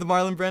give in the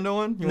Marlon Brando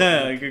one?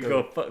 No, you can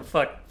go.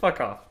 Fuck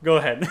off. Go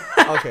ahead.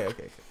 Okay.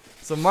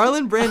 So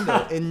Marlon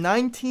Brando in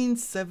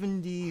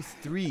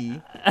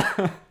 1973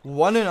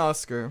 won an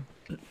Oscar.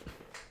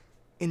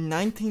 In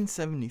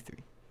 1973,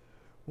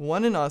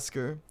 won an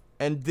Oscar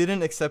and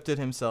didn't accept it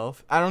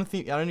himself. I don't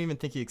even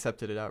think he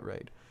accepted it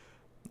outright.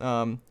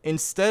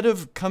 Instead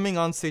of coming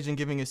on stage and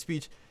giving a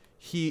speech,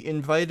 he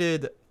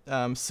invited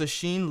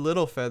Sacheen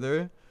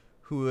Littlefeather,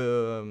 who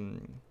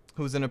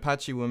was an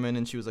Apache woman,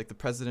 and she was like the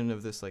president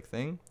of this like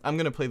thing. I'm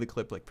gonna play the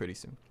clip like pretty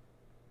soon.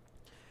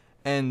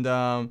 And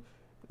the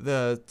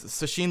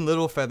Sacheen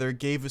Littlefeather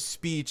gave a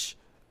speech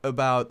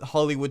about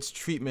Hollywood's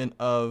treatment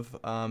of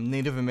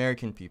Native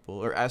American people,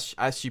 or as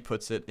she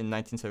puts it in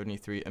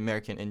 1973,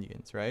 American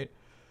Indians, right?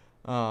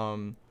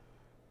 And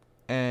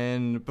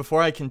And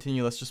before I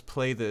continue, let's just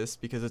play this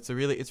because it's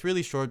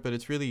really short, but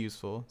it's really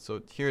useful.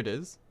 So here it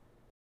is.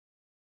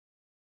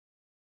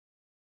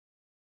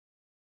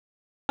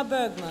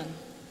 Bergman.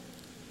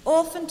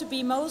 Often to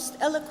be most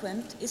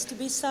eloquent is to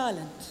be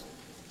silent.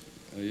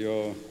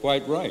 You're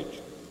quite right.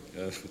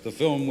 The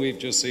film we've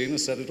just seen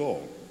has said it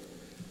all.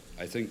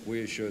 I think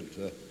we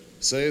should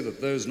say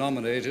that those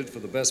nominated for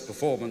the best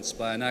performance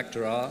by an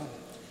actor are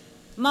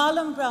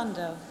Marlon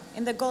Brando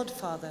in The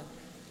Godfather,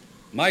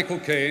 Michael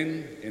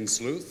Caine in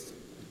Sleuth,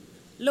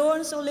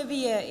 Laurence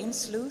Olivier in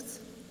Sleuth,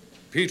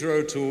 Peter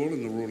O'Toole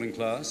in The Ruling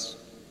Class,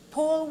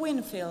 Paul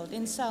Winfield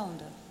in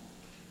Sounder.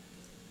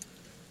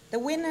 The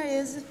winner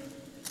is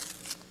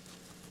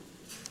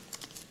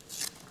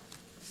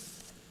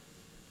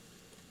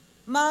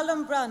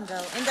Marlon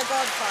Brando in The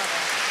Godfather.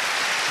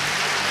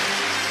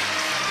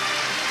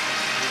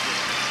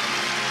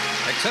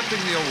 Accepting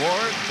the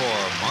award for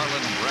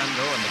Marlon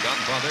Brando and The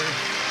Godfather,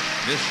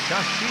 Miss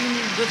Shasheen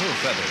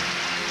Littlefeather.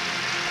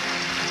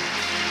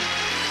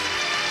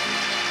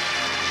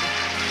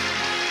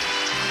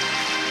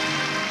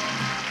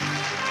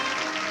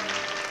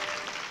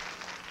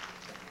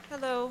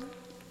 Hello,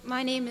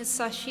 my name is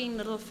Shasheen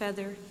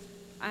Littlefeather.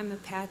 I'm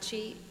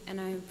Apache, and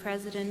I'm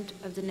president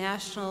of the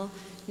National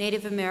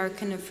Native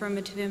American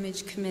Affirmative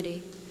Image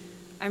Committee.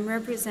 I'm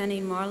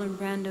representing Marlon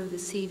Brando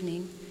this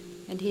evening,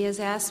 and he has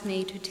asked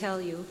me to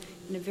tell you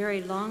in a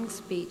very long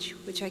speech,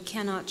 which I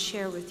cannot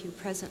share with you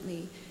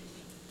presently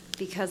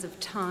because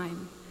of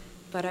time,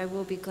 but I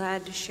will be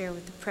glad to share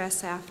with the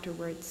press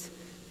afterwards,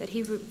 that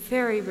he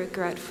very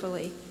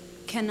regretfully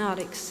cannot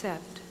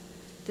accept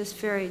this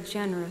very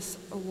generous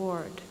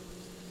award.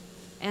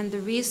 And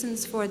the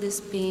reasons for this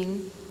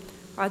being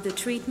are the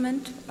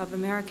treatment of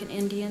American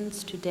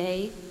Indians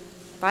today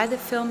by the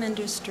film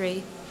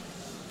industry,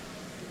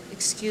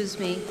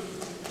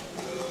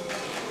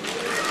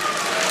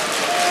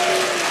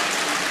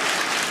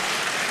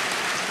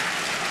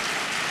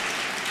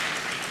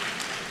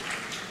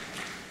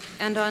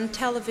 and on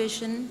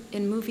television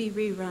in movie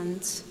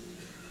reruns,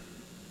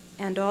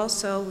 and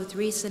also with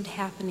recent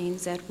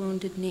happenings at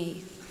Wounded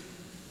Knee.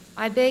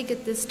 I beg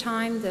at this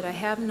time that I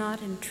have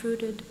not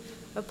intruded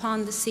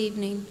upon this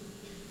evening,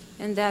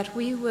 and that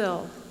we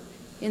will,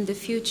 in the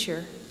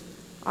future,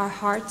 our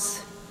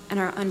hearts and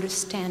our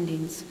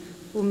understandings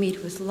will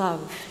meet with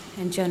love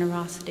and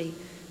generosity.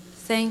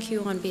 Thank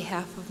you on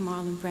behalf of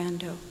Marlon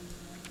Brando.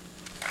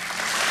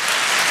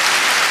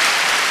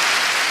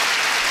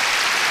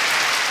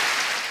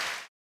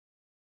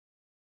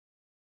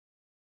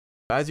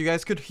 As you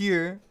guys could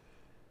hear,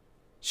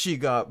 she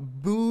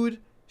got booed,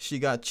 she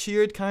got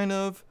cheered kind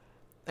of,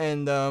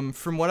 and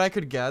from what I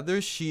could gather,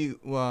 she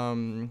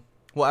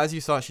well, as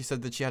you saw, she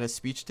said that she had a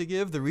speech to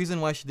give. The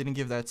reason why she didn't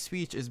give that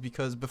speech is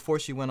because before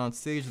she went on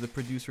stage, the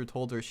producer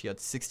told her she had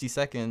 60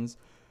 seconds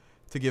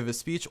to give a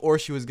speech or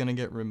she was going to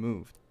get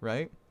removed,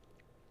 right?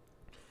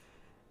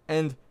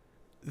 And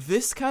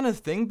this kind of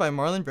thing by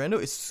Marlon Brando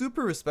is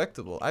super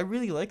respectable. I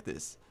really like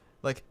this.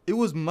 Like, it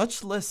was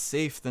much less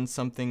safe than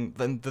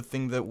the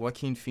thing that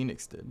Joaquin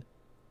Phoenix did.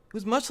 It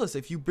was much less.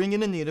 If you bring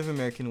in a Native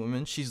American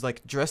woman, she's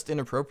like dressed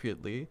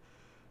inappropriately.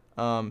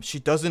 She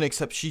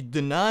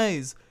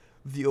denies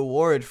the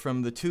award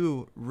from the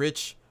two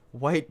rich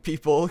white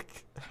people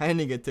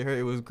handing it to her.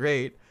 It was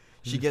great.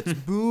 She gets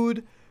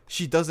booed.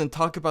 She doesn't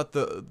talk about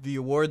the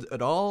award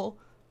at all.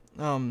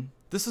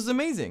 This is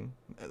amazing.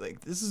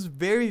 Like, this is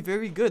very,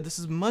 very good. This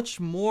is much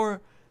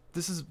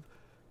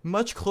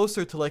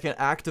closer to like an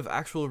act of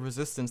actual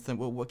resistance than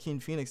what Joaquin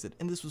Phoenix did.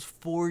 And this was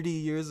 40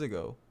 years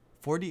ago.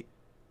 40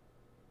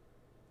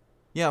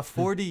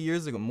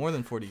 years ago. More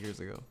than 40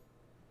 years ago.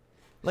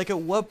 Like,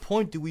 at what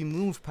point do we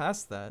move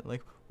past that?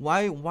 Like,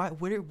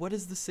 what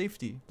is the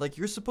safety? Like,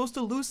 you're supposed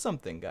to lose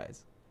something,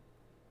 guys.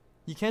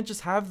 You can't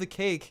just have the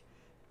cake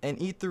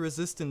and eat the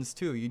resistance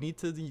too. You need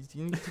to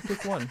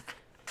pick one.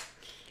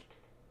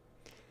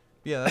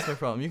 Yeah, that's my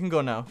problem. You can go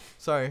now.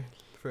 Sorry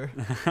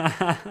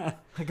I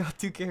got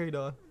too carried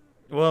on.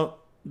 Well,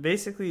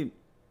 basically,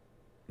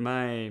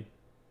 my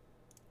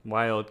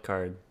wild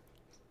card,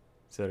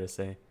 so to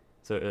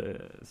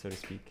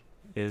speak,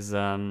 is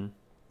I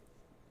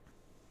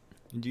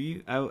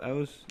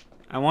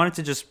wanted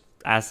to just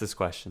ask this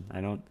question.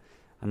 I'm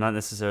not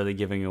necessarily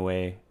giving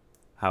away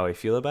how I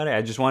feel about it.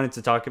 I just wanted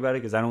to talk about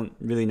it because I don't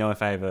really know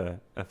if I have a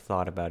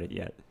thought about it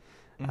yet.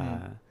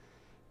 Mm-hmm.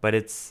 But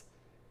it's,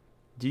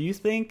 do you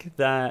think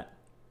that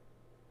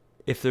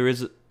if there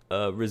is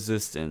a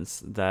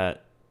resistance,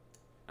 that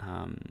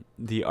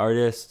the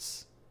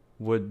artists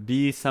would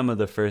be some of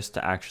the first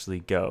to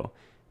actually go?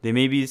 They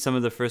may be some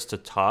of the first to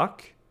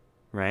talk,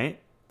 right?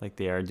 Like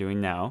they are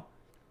doing now.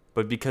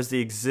 But because they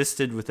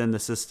existed within the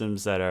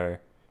systems that are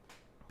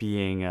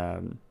being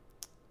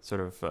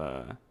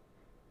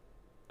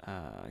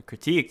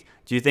critiqued,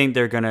 do you think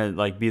they're gonna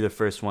like be the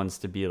first ones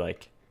to be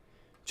like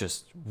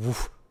just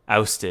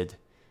ousted,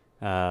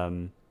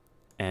 and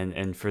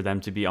for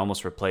them to be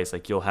almost replaced?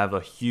 Like, you'll have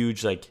a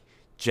huge like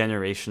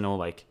generational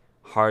like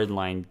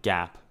hardline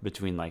gap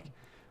between like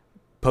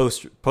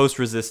post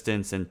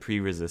resistance and pre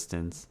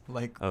resistance,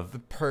 like of the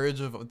purge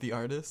of the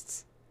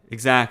artists.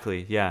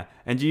 Exactly, yeah.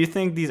 And do you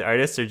think these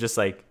artists are just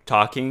like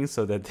talking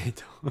so that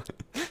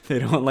they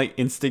don't like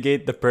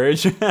instigate the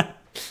purge?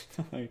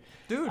 Like,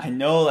 dude, I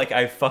know like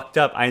I fucked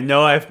up. I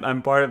know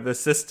I'm part of the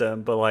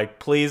system, but like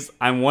please,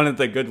 I'm one of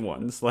the good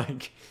ones.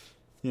 Like,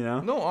 you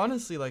know? No,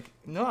 honestly, like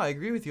no, I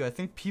agree with you. I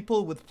think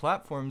people with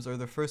platforms are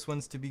the first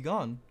ones to be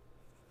gone.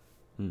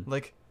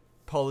 Like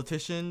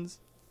politicians,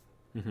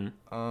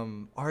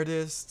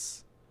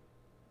 artists,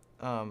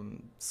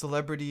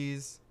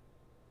 celebrities,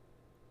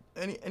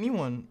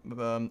 anyone,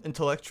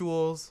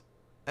 intellectuals,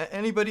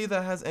 anybody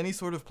that has any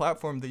sort of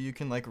platform that you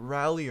can like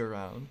rally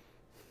around.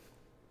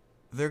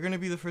 They're gonna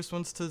be the first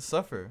ones to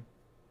suffer,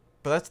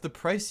 but that's the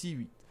price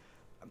you.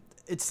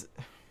 It's.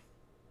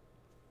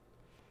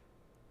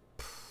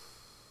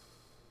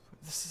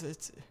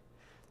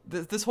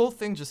 This whole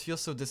thing just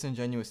feels so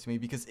disingenuous to me,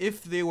 because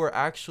if they were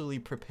actually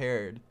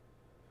prepared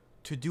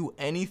to do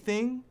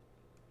anything,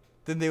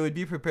 then they would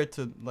be prepared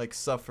to like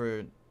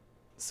suffer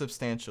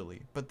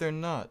substantially, but they're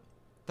not.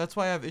 That's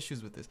why I have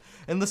issues with this.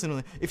 And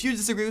listen, if you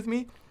disagree with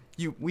me,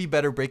 we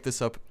better break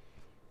this up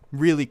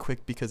really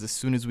quick, because as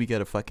soon as we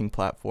get a fucking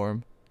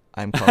platform,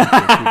 I'm calling for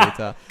a coup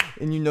d'etat.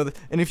 And you know that.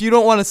 And if you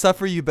don't want to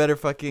suffer, you better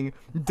fucking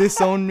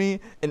disown me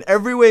in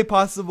every way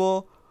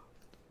possible.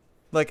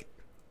 Like,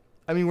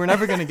 I mean, we're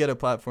never gonna get a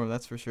platform,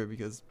 that's for sure,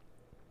 because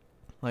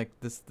like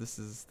this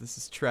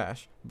is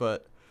trash.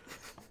 But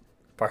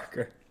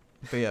Parker.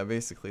 But yeah,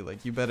 basically,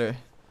 like you better.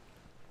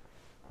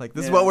 Like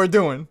this is what we're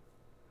doing.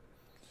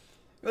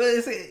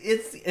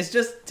 It's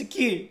just to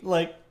keep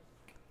like.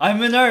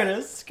 I'm an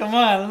artist. Come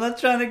on, I'm not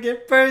trying to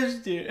get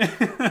purged here.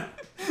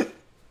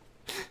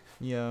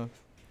 Yeah.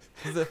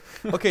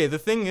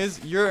 The thing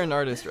is, you're an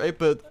artist, right?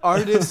 But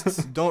artists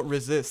don't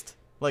resist.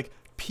 Like,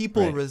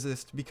 people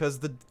resist, because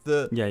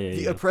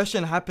the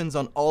oppression happens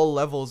on all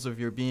levels of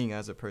your being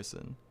as a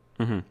person.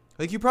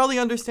 Like, you probably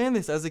understand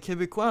this as a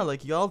Québécois.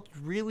 Like,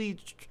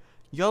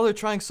 y'all are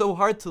trying so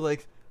hard to,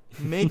 like,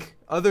 make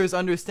others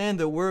understand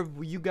that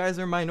you guys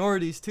are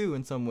minorities, too,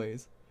 in some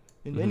ways.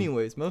 In many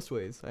ways, most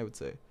ways, I would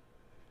say.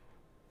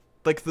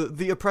 Like,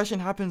 the oppression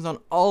happens on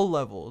all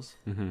levels.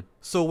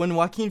 So when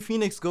Joaquin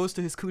Phoenix goes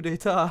to his coup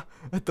d'etat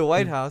at the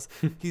White House,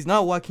 he's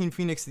not Joaquin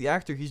Phoenix the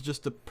actor, he's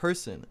just a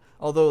person.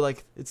 Although,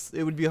 like,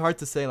 it would be hard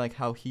to say, like,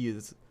 how he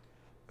is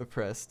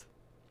oppressed.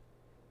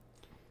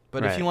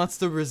 But if he wants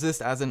to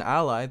resist as an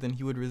ally, then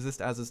he would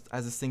resist as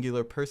a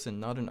singular person,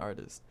 not an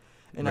artist.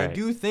 And I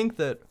do think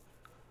that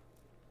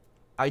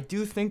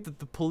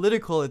the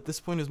political at this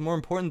point is more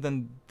important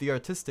than the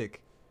artistic.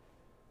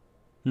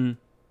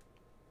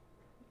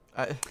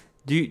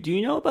 Do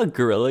you know about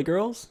Guerrilla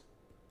Girls?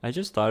 I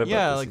just thought about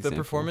this like example. the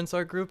performance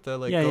art group that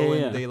like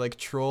and they like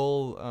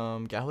troll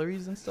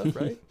galleries and stuff,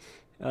 right?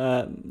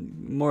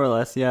 More or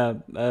less, yeah.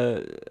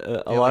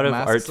 A lot of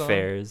art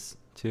fairs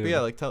too. But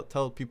yeah, like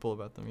tell people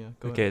about them. Yeah.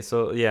 Go ahead.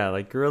 So yeah,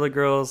 like Guerrilla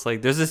Girls.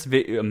 Like there's this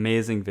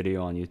amazing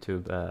video on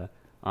YouTube,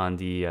 on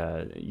the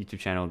YouTube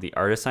channel, The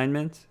Art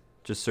Assignment.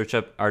 Just search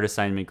up Art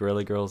Assignment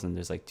Guerrilla Girls, and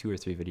there's like 2 or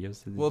 3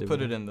 videos. We'll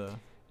put it in the.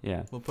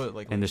 Yeah. We'll put it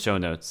like in the show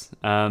notes.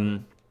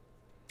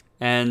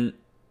 And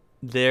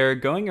they're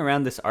going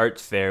around this art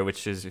fair,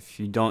 which is,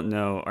 if you don't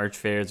know, art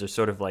fairs are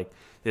sort of like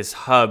this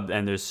hub,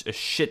 and there's a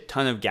shit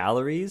ton of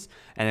galleries,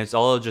 and it's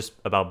all just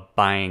about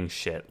buying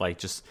shit. Like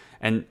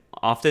and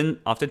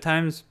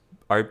oftentimes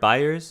art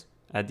buyers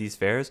at these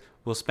fairs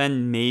will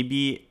spend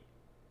maybe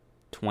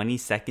 20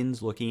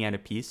 seconds looking at a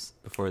piece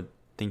before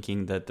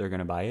thinking that they're going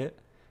to buy it.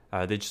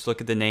 They just look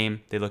at the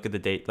name, they look at the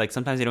date. Like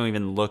sometimes they don't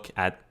even look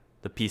at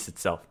the piece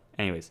itself.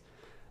 Anyways,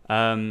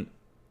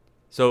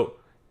 so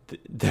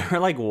they're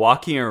like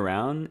walking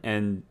around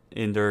and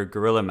in their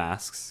gorilla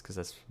masks, because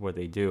that's what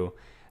they do,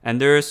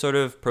 and they're sort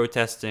of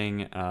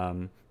protesting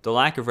the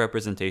lack of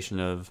representation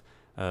of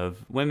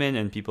women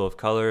and people of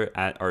color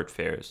at art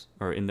fairs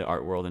or in the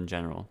art world in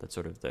general. That's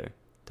sort of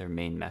their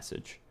main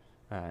message.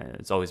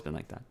 It's always been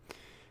like that.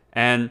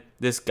 And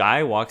this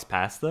guy walks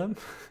past them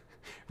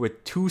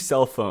with 2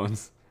 cell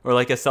phones, or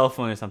like a cell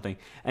phone or something,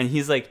 and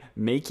he's like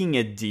making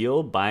a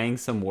deal, buying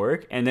some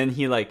work, and then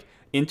he like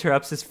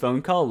interrupts his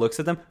phone call, looks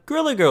at them.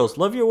 Guerrilla Girls,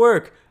 love your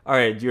work. All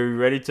right, you're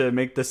ready to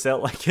make the sale?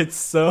 Like, it's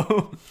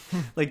so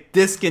like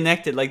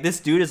disconnected. Like,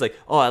 this dude is like,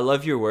 oh, I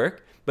love your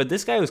work, but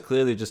this guy was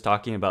clearly just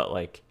talking about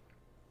like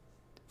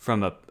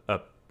from a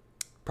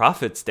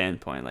profit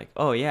standpoint. Like,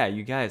 oh yeah,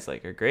 you guys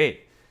like are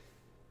great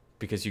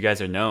because you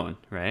guys are known,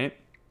 right?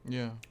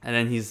 Yeah. And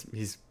then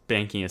he's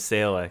banking a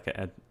sale like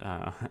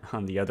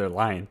on the other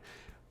line,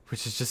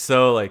 which is just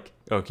so like,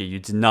 okay, you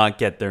did not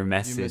get their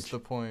message. You missed the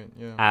point,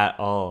 yeah. At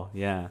all,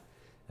 yeah.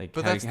 Like,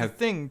 but that's the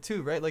thing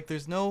too, right? Like,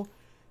 there's no,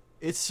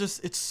 it's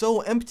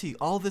so empty.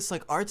 All this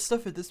like art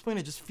stuff at this point,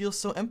 it just feels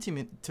so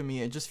empty to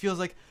me. It just feels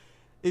like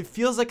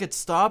it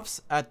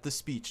stops at the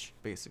speech,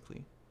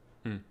 basically.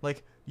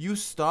 Like, you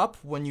stop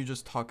when you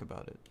just talk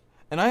about it.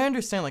 And I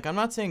understand, like, I'm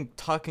not saying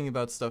talking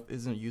about stuff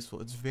isn't useful.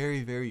 It's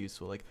very, very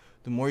useful. Like,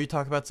 the more you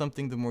talk about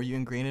something, the more you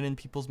ingrain it in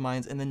people's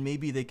minds, and then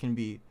maybe they can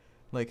be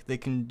like they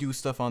can do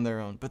stuff on their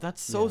own. But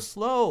that's so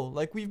slow.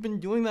 Like we've been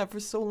doing that for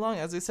so long.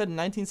 As I said, in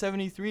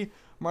 1973,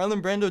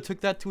 Marlon Brando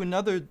took that to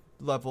another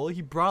level.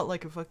 He brought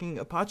like a fucking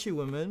Apache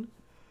woman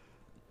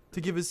to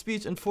give his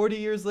speech, and 50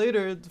 years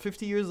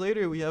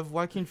later, we have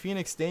Joaquin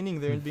Phoenix standing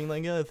there and being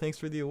like, "Yeah, thanks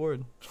for the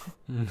award."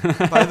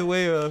 by the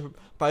way,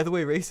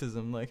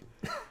 racism. Like,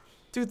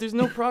 dude, there's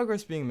no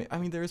progress being made. I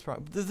mean, there is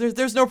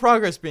there's no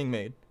progress being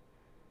made.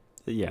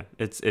 Yeah,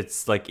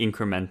 it's like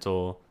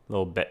incremental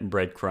little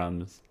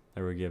breadcrumbs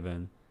that were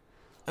given.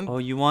 Oh,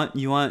 you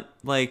want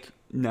like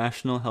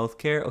national health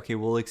care? Okay,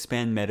 we'll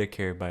expand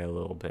Medicare by a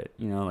little bit.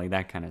 You know, like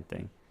that kind of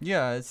thing.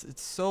 Yeah,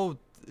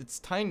 it's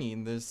tiny.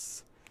 And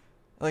there's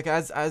like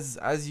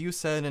as you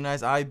said, and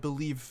as I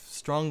believe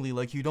strongly,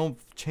 like you don't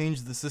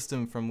change the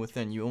system from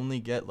within. You only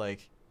get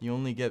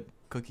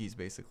cookies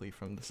basically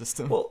from the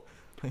system. Well,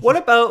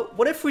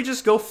 what if we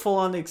just go full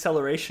on the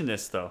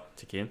accelerationist though,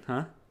 Tikin,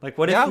 huh? Like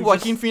what if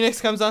Joaquin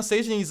Phoenix comes on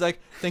stage and he's like,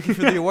 "Thank you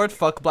for the award.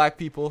 Fuck black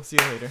people. See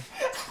you later."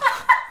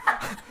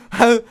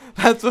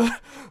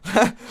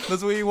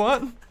 That's what you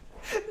want?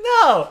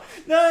 No.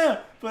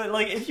 But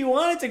like, if you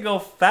wanted to go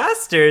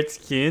faster,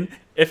 Tikin,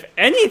 if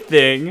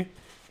anything,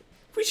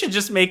 we should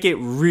just make it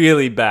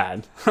really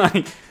bad,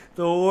 like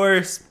the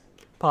worst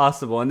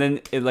possible, and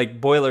then it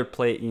like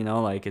boilerplate. You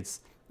know, like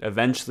it's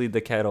eventually the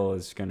kettle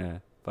is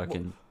gonna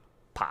fucking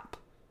pop.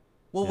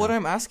 Well, what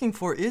I'm asking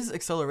for is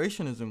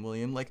accelerationism,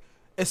 William. Like,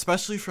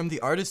 especially from the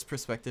artist's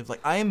perspective.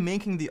 Like, I am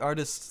making the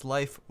artist's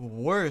life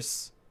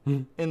worse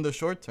in the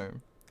short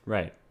term.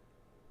 Right.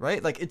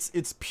 Like,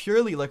 it's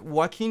purely, like,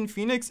 Joaquin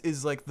Phoenix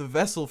is, like, the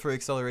vessel for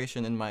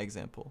acceleration in my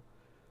example.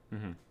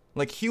 Mm-hmm.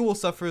 Like, he will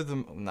suffer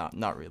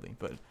not really,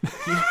 but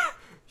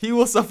he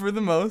will suffer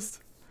the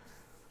most.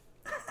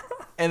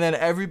 And then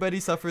everybody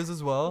suffers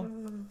as well.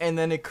 And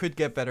then it could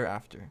get better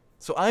after.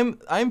 So I'm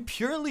like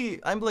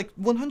 100%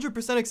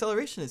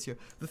 accelerationist here.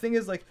 The thing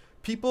is, like,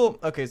 people,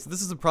 okay, so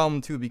this is a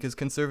problem too, because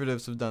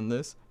conservatives have done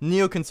this.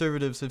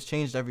 Neoconservatives have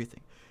changed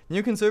everything.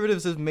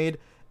 Neoconservatives have made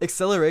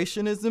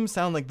accelerationism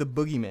sound like the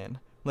boogeyman.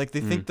 Like,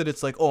 they think that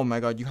it's like, oh my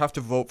god, you have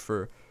to vote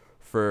for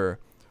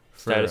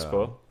status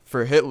quo.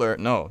 For Hitler.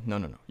 No.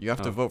 You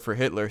have to vote for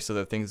Hitler so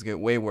that things get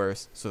way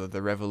worse, so that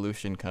the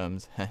revolution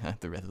comes.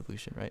 The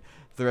revolution, right?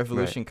 The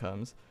revolution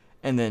comes,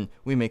 and then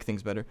we make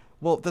things better.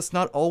 Well, that's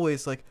not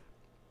always, like,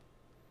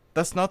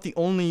 that's not the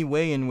only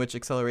way in which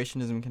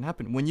accelerationism can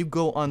happen. When you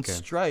go on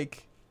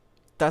strike,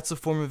 that's a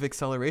form of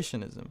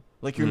accelerationism.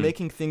 Like, you're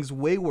making things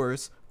way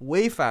worse,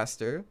 way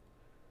faster,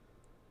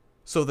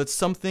 so that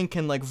something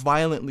can, like,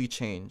 violently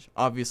change.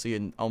 Obviously,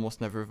 it almost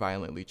never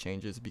violently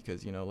changes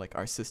because, you know, like,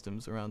 our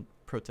systems around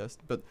protest.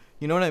 But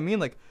you know what I mean?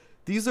 Like,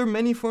 these are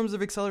many forms of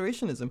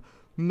accelerationism.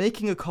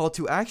 Making a call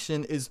to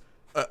action is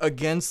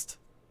against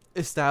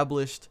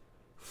established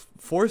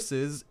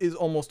forces is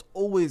almost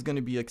always going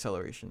to be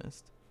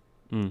accelerationist.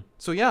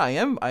 So yeah, I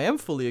am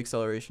fully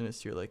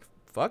accelerationist here. Like,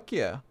 fuck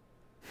yeah.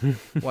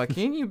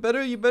 Joaquin, you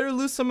better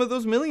lose some of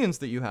those millions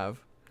that you have.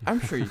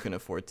 I'm sure you can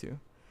afford to.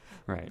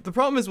 Right. The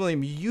problem is,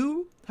 William,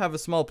 you have a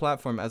small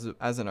platform as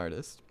an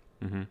artist,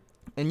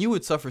 and you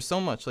would suffer so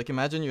much. Like,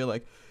 imagine you're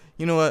like,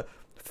 you know what?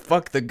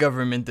 Fuck the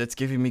government that's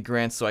giving me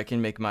grants so I can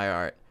make my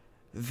art.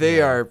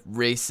 They are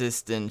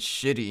racist and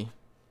shitty.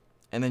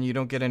 And then you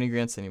don't get any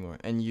grants anymore,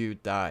 and you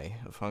die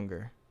of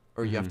hunger.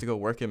 Or you have to go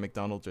work at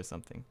McDonald's or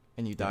something,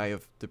 and you die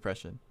of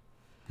depression.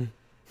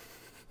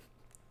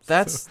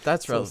 That's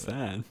relevant. So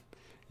sad.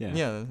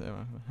 Yeah.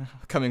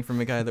 Coming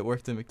from a guy that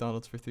worked at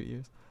McDonald's for 3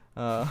 years.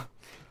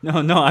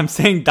 No, I'm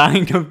saying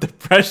dying of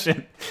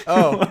depression.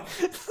 Whoops.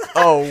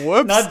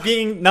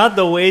 Not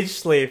the wage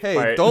slave part.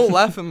 Hey, don't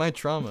laugh at my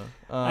trauma.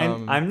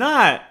 I'm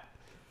not.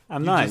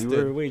 You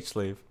were a wage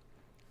slave.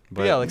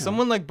 But yeah, like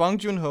someone like Bong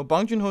Joon-ho.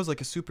 Bong Joon-ho is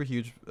like a super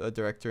huge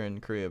director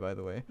in Korea, by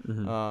the way.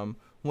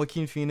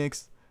 Joaquin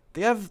Phoenix.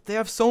 They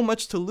have so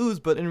much to lose,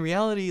 but in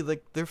reality,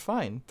 like, they're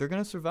fine. They're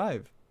gonna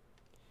survive.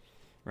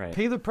 Right.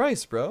 Pay the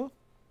price, bro.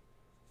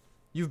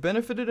 You've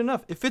benefited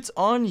enough. If it's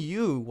on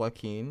you,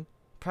 Joaquin,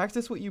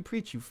 practice what you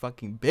preach, you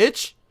fucking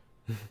bitch.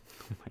 Oh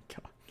my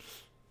god.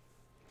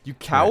 You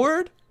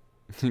coward.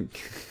 Right.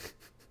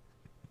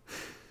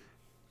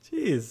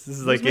 Jeez, this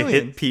is like a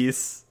hit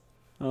piece.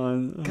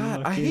 On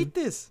God, I hate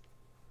this.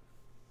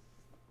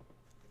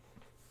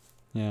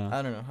 Yeah.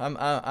 I don't know.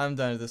 I'm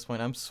done at this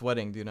point. I'm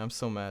sweating, dude. I'm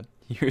so mad.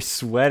 You're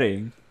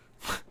sweating.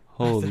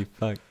 Holy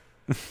fuck.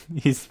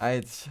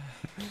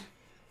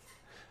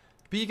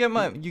 But you get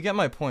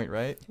my point,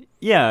 right?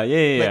 Yeah.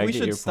 Like,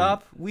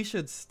 we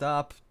should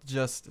stop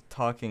just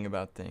talking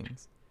about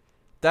things.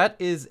 That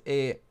is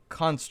a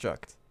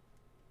construct.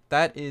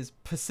 That is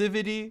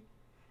passivity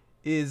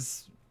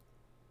is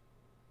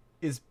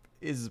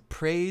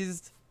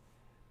praised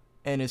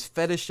and is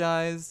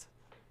fetishized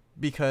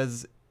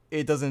because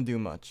it doesn't do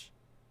much.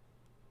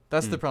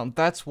 That's the problem.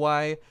 That's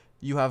why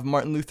you have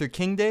Martin Luther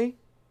King Day,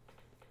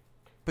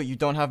 but you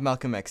don't have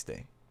Malcolm X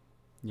Day.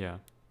 Yeah.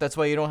 That's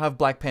why you don't have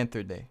Black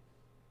Panther Day.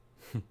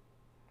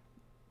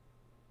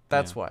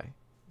 That's why.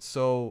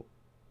 So,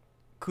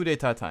 coup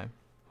d'etat time.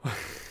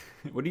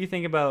 What do you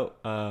think about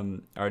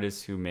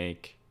artists who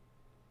make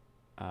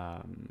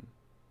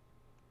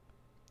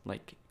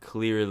like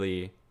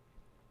clearly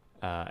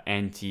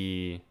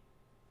anti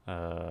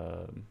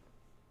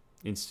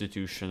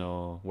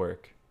institutional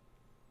work,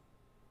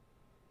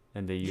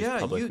 and they use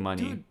public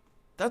money. Dude,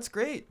 that's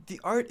great.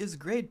 The art is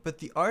great, but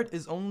the art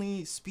is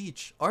only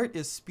speech. Art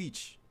is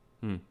speech.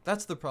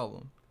 That's the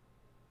problem.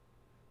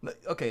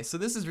 Okay, so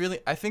this is really,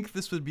 I think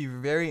this would be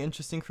very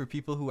interesting for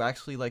people who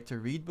actually like to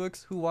read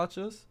books who watch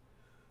us.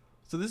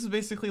 So this is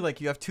basically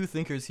like you have two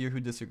thinkers here who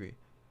disagree.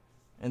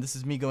 And this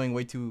is me going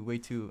way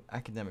too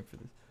academic for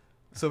this.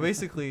 So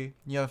basically,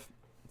 you have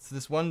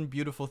this one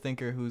beautiful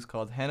thinker who's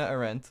called Hannah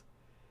Arendt,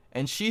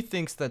 and she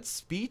thinks that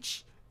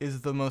speech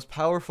is the most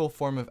powerful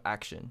form of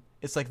action.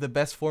 It's like the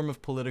best form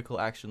of political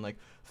action. Like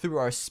through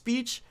our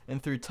speech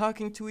and through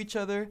talking to each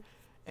other,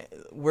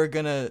 we're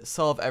gonna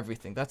solve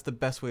everything. That's the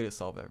best way to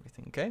solve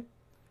everything, okay?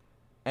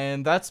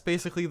 And that's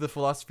basically the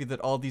philosophy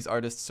that all these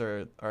artists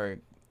are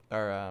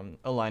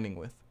aligning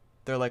with.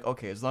 They're like,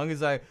 okay, as long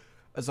as I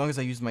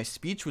use my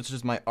speech, which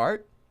is my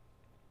art,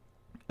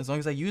 as long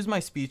as I use my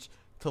speech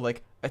to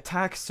like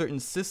attack certain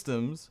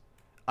systems,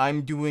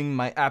 I'm doing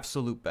my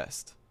absolute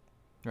best,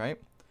 right?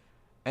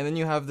 And then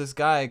you have this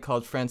guy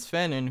called Frantz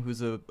Fanon,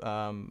 who's a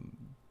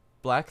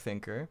black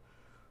thinker,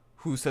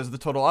 who says the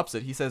total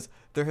opposite. He says,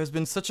 there has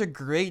been such a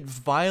great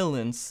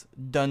violence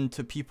done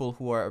to people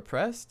who are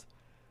oppressed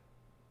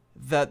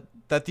that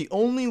the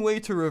only way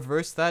to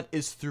reverse that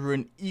is through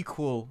an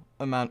equal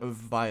amount of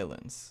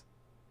violence.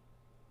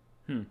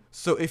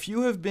 So if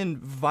you have been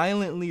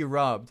violently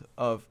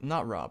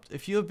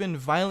if you have been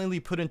violently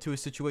put into a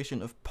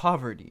situation of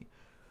poverty,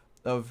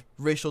 of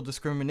racial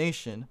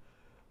discrimination,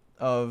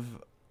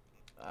 of,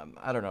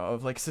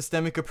 of like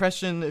systemic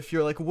oppression, if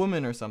you're like a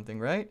woman or something,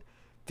 right?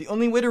 The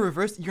only way to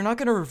you're not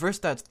going to reverse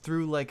that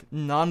through like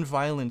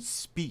nonviolent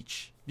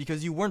speech,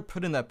 because you weren't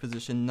put in that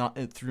position not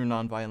through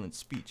nonviolent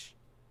speech.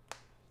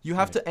 You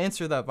have to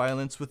answer that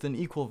violence with an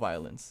equal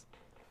violence.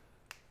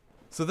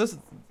 So this,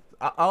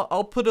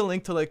 I'll put a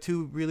link to like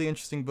two really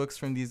interesting books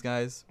from these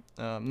guys.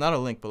 Not a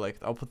link, but like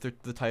I'll put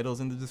the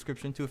titles in the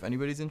description too if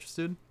anybody's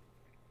interested.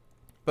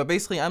 But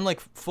basically, I'm like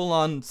full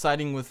on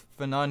siding with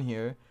Fanon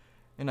here,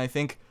 and I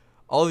think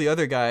all the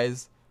other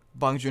guys,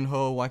 Bong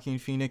Joon-ho, Joaquin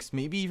Phoenix,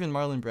 maybe even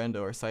Marlon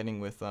Brando, are siding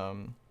with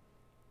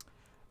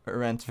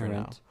Arendt for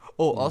now.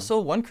 Oh, also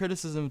one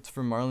criticism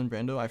for Marlon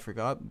Brando I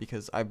forgot,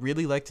 because I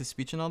really liked his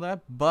speech and all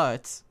that,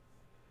 but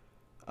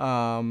so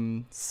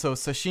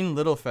Sacheen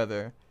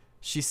Littlefeather,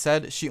 she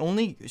said she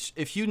only,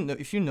 if you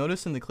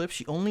notice in the clip,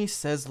 she only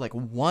says like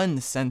one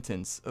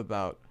sentence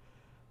about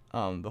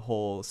the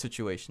whole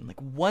situation,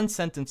 like one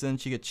sentence, and then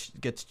she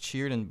gets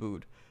cheered and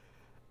booed.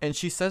 And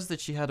she says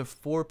that she had a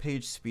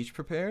 4-page speech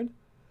prepared.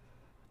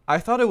 I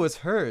thought it was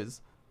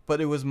hers,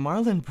 but it was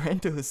Marlon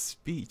Brando's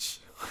speech.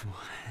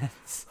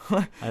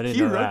 What? I didn't know that.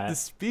 He wrote the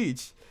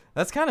speech.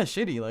 That's kind of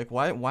shitty. Like,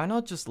 why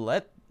not just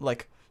let,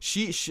 like,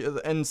 she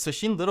and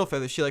Sacheen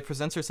Littlefeather, she like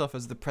presents herself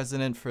as the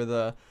president for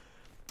the,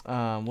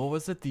 what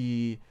was it?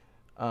 The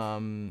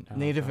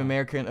Native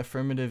American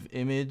Affirmative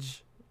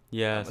Image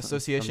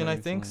Association, I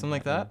think, something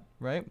like that,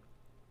 right?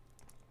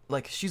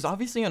 Like, she's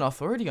obviously an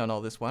authority on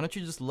all this. Why don't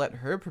you just let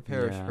her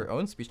prepare her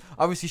own speech?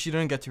 Obviously, she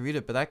didn't get to read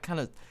it, but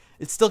that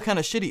it's still kind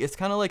of shitty. It's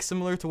kind of like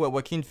similar to what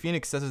Joaquin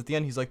Phoenix says at the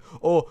end. He's like,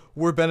 oh,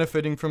 we're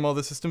benefiting from all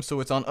the systems, so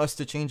it's on us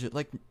to change it.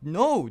 Like,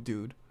 no,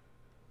 dude.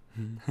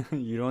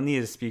 You don't need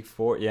to speak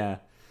for,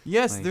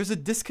 Yes, like, there's a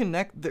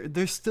disconnect.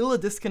 There's still a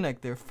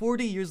disconnect there.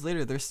 40 years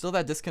later, there's still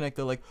that disconnect.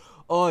 They're like,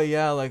 oh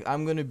yeah, like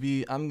I'm gonna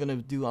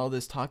do all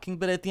this talking,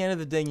 but at the end of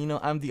the day,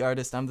 I'm the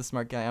artist, I'm the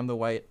smart guy, I'm the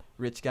white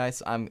rich guy,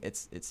 so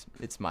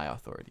it's my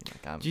authority.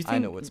 Like I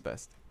know what's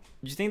best.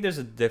 Do you think there's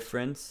a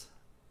difference,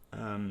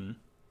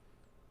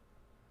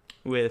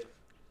 with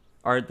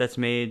art that's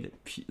made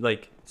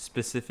like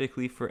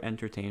specifically for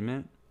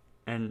entertainment,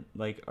 and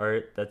like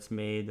art that's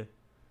made,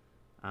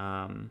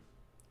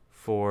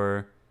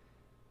 for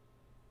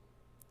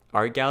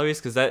art galleries?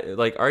 Because that,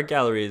 like, art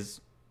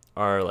galleries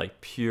are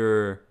like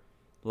pure,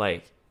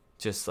 like,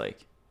 just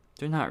like,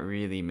 they're not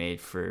really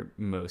made for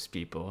most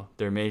people.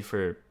 They're made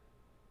for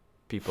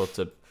people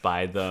to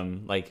buy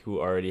them, like, who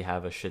already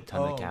have a shit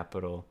ton of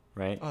capital,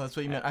 right? Oh, that's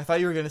what you meant. I thought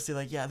you were gonna say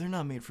like, yeah, they're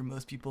not made for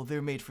most people.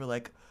 They're made for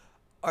like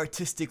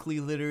artistically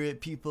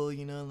literate people,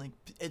 like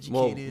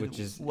educated, which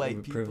is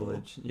white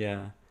privilege. People.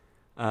 Yeah.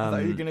 I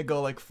thought you were gonna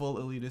go like full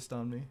elitist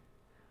on me.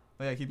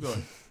 Oh yeah, keep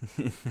going.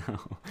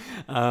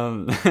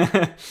 No.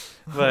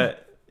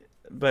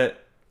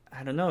 But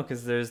I don't know,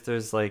 because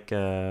there's like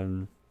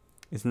isn't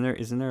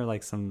there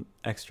like some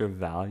extra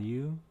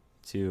value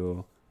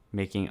to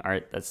making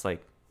art that's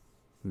like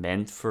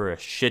meant for a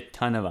shit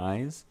ton of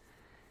eyes?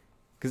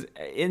 Because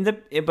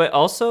but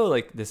also,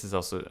 like, this is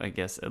also, I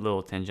guess, a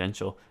little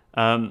tangential.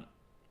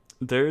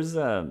 There's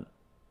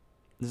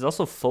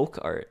also folk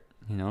art,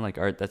 like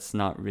art that's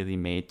not really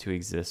made to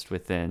exist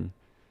within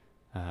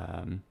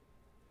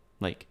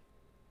like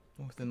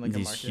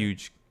these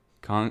huge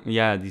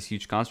these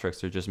huge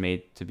constructs. Are just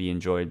made to be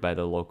enjoyed by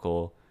the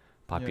local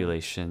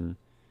population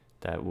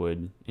that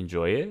would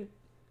enjoy it.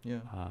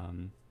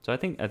 So I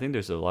think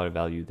there's a lot of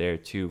value there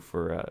too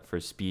for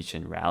speech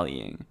and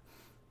rallying.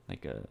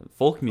 Like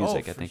folk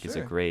music, I think is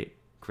a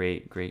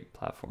great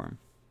platform.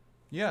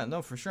 Yeah,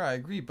 no, for sure, I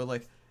agree. But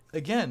like,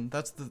 again,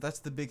 that's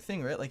the big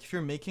thing, right? Like, if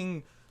you're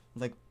making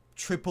like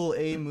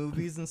AAA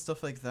movies and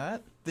stuff like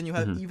that, then you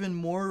have even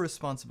more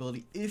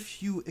responsibility.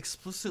 If you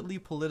explicitly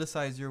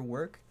politicize your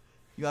work,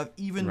 you have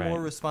even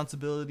more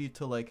responsibility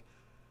to like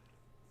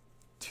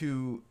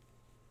to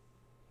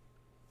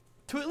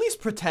at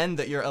least pretend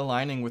that you're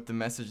aligning with the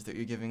message that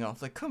you're giving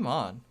off. Like, come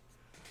on.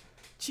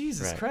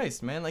 Jesus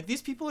Christ, man. Like,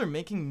 these people are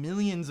making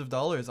millions of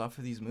dollars off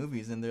of these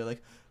movies, and they're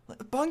like,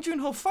 Bong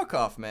Joon-ho, fuck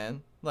off,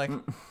 man. Like,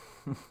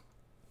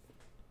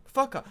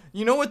 fuck off.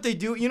 You know what they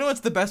do? You know what's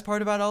the best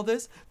part about all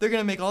this? They're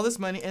going to make all this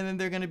money, and then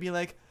they're going to be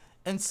like,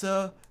 and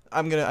so,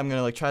 I'm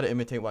gonna like, try to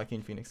imitate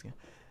Joaquin Phoenix again.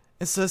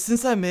 And so,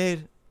 since I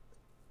made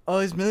all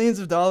these millions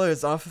of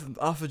dollars off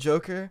of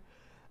Joker,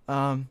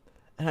 and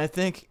I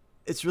think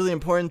it's really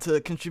important to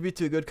contribute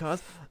to a good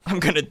cause, I'm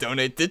going to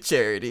donate to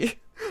charity.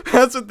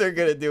 That's what they're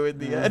going to do in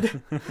the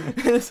end.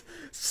 It's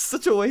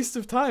such a waste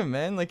of time,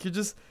 man. Like, you're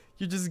just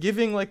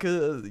giving like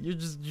you're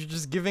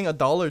just giving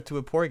 $1 to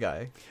a poor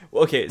guy.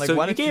 Okay, like,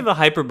 so you gave a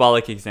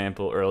hyperbolic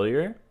example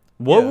earlier.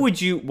 What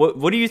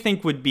do you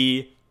think would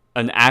be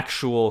an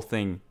actual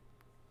thing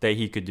that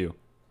he could do?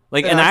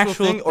 Like an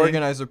actual thing?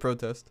 Organize a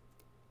protest.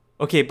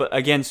 Okay, but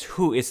against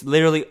who? It's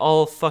literally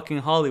all fucking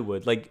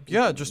Hollywood. Like,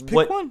 yeah, just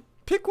pick one.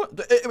 Pick one.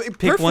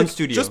 Pick one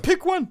studio. Just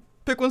pick one.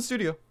 Pick one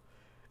studio.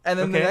 And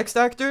then the next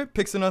actor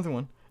picks another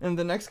one. And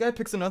the next guy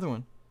picks another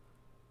one.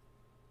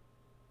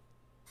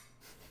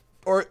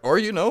 Or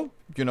you know.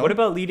 What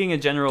about leading a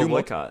general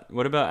boycott?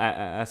 What about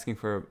asking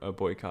for a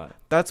boycott?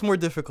 That's more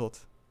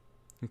difficult.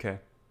 Okay.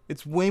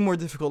 It's way more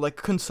difficult. Like,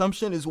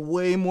 consumption is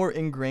way more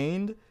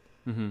ingrained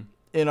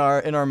in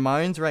our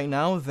minds right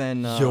now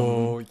than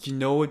Yo, you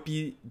know what would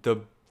be the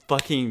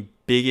fucking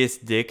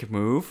biggest dick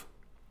move?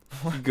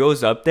 He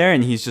goes up there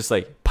and he's just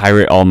like,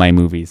 pirate all my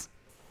movies.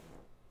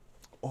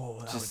 Oh,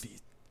 that would be...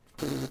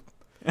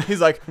 He's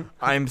like,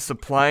 I'm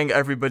supplying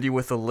everybody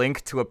with a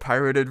link to a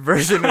pirated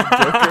version of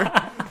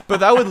Joker. But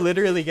that would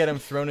literally get him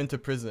thrown into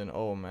prison.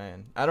 Oh,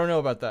 man. I don't know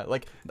about that.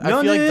 Like, I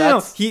feel like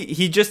that's...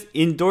 He just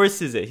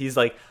endorses it. He's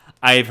like,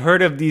 I've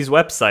heard of these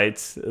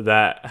websites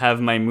that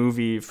have my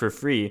movie for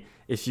free.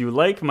 If you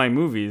like my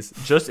movies,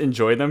 just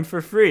enjoy them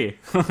for free.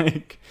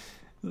 Like,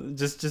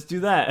 just do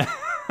that.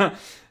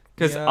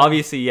 Because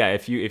obviously,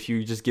 if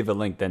you just give a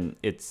link, then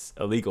it's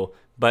illegal.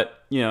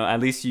 But, you know, at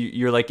least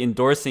you're like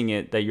endorsing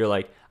it, that you're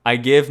like, I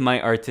give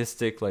my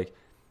artistic, like,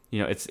 you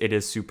know, it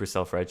is super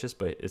self-righteous,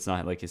 but it's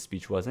not like his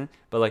speech wasn't.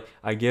 But like,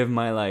 I give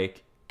my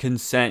like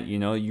consent, you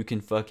know, you can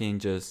fucking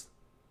just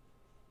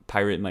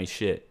pirate my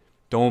shit.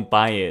 Don't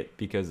buy it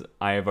because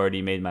I have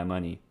already made my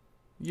money.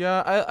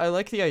 Yeah, I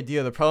like the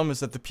idea. The problem is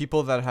that the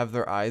people that have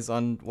their eyes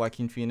on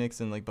Joaquin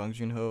Phoenix and like Bong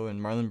Joon-ho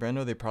and Marlon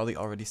Brando, they probably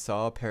already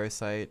saw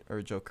Parasite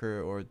or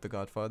Joker or The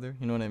Godfather.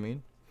 You know what I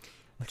mean?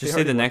 Like, just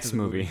say the next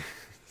movie.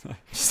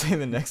 Just say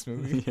the next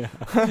movie.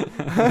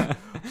 Yeah.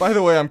 By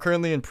the way, I'm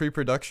currently in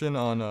pre-production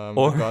on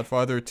The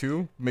Godfather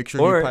 2. Make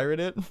sure you pirate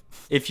it.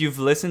 If you've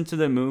listened to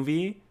the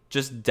movie,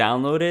 just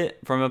download it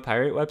from a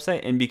pirate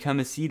website and become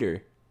a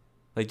seeder.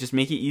 Like, just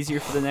make it easier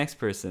for the next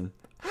person.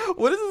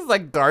 What is this,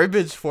 like,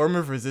 garbage form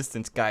of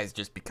resistance? Guys,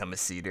 just become a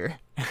seeder.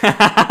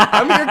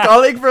 I'm here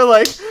calling for,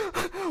 like...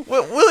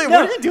 Willie,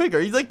 what are you doing? Are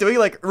you, like, doing,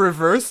 like,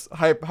 reverse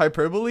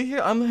hyperbole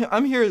here?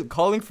 I'm here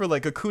calling for,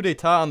 like, a coup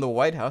d'etat on the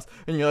White House,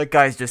 and you're like,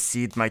 guys, just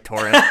seed my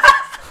torrent.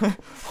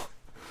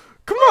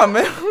 Come on,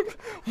 man.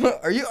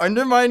 Are you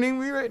undermining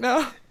me right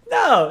now?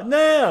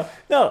 No.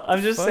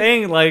 I'm just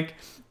saying, like...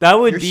 That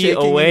would be a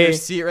way. You're shaking in your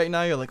seat right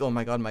now. You're like, oh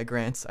my god, my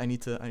grants. I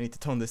need to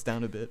tone this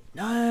down a bit.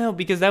 No,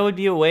 because that would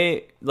be a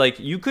way.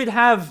 Like, you could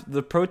have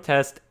the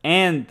protest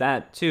and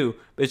that too,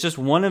 but it's just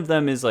one of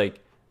them is like,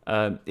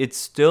 it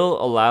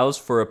still allows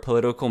for a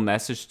political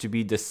message to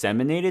be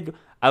disseminated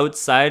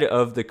outside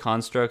of the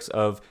constructs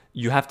of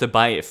you have to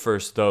buy it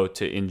first though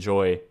to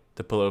enjoy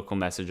the political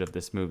message of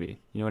this movie.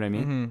 You know what I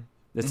mean? Mm-hmm.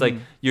 It's like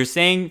you're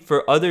saying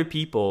for other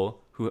people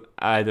who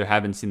either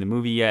haven't seen the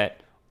movie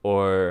yet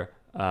or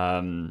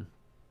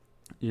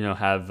you know,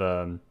 have,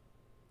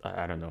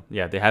 I don't know.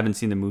 Yeah, they haven't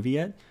seen the movie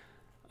yet.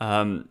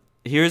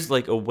 Here's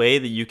like a way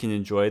that you can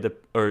enjoy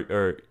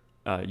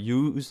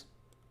use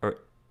or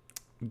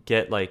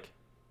get like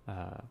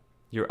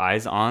your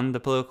eyes on the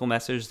political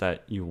message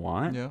that you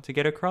want to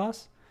get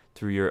across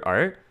through your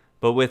art,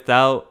 but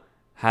without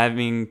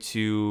having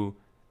to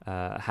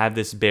have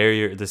this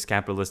barrier, this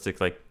capitalistic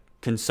like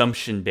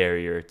consumption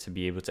barrier to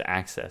be able to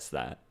access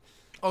that.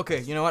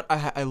 Okay, you know what?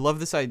 I love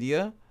this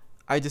idea.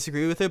 I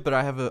disagree with it, but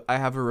I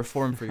have a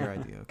reform for your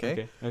idea,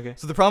 okay? Okay.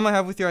 So the problem I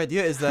have with your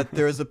idea is that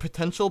there is a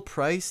potential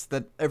price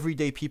that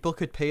everyday people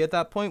could pay at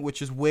that point,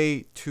 which is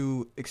way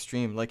too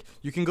extreme. Like,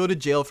 you can go to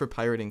jail for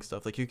pirating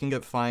stuff. Like, you can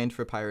get fined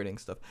for pirating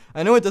stuff.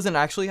 I know it doesn't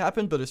actually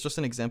happen, but it's just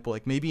an example.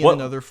 Like, maybe in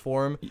another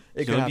form,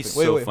 it could happen.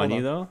 Wait, funny,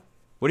 though?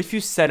 What if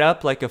you set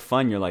up like a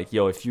fund? You're like,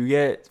 yo, if you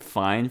get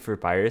fined for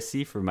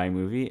piracy for my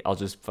movie, I'll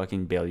just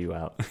fucking bail you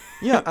out.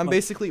 Yeah, I'm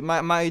basically my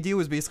idea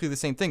was basically the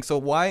same thing. So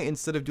why,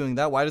 instead of doing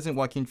that, why doesn't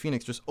Joaquin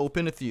Phoenix just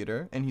open a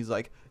theater and he's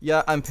like,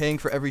 yeah, I'm paying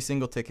for every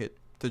single ticket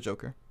to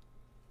Joker.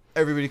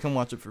 Everybody come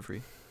watch it for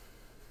free.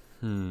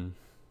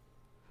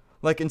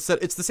 Like instead,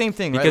 it's the same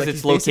thing, right? Because like,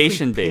 it's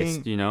location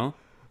based, you know.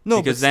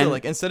 No, because but still, then,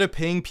 like instead of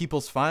paying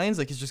people's fines,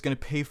 like he's just gonna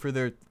pay for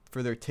their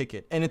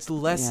ticket, and it's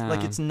less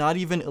like it's not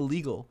even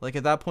illegal. Like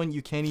at that point,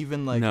 you can't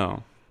even like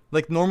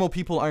like normal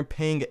people aren't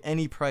paying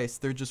any price;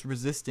 they're just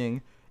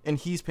resisting, and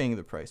he's paying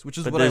the price, which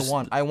is what I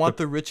want. I want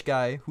the rich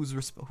guy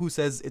who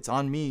says it's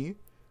on me.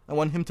 I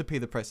want him to pay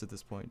the price at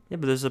this point. Yeah,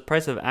 but there's a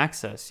price of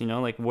access. You know,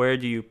 like where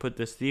do you put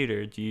this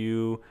theater? Do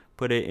you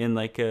put it in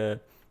like a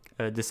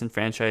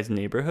disenfranchised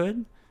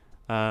neighborhood,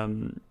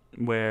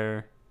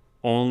 where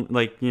only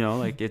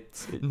like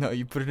it's no,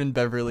 you put it in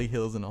Beverly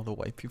Hills and all the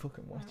white people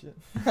can watch it.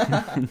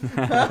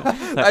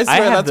 I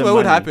swear that's what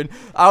would happen.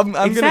 I'm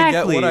gonna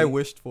get what I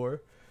wished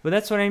for. But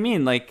that's what I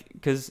mean, like,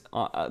 because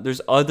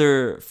there's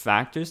other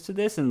factors to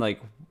this, and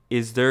like,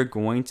 is there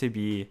going to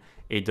be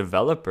a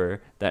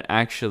developer that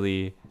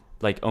actually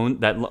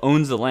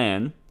owns the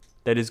land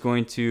that is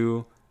going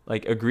to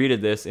like agree to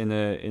this in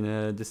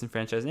a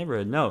disenfranchised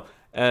neighborhood? No.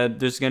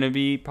 There's going to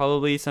be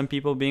probably some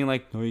people being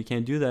like, no, you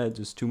can't do that.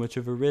 It's too much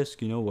of a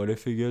risk. You know, what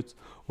if it gets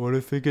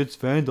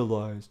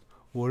vandalized?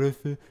 What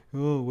if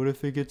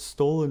it gets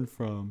stolen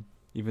from?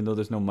 Even though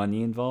there's no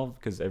money involved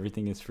because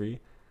everything is free.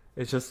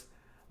 It's just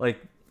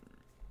like,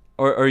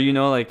 or you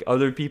know, like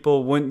other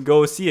people wouldn't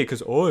go see it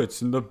because,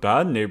 it's in the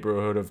bad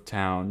neighborhood of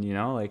town, you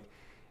know, like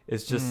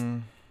it's just,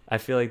 I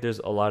feel like there's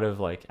a lot of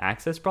like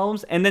access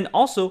problems. And then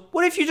also,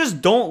 what if you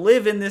just don't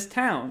live in this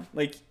town?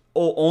 Like,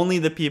 only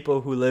the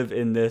people who live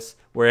in this,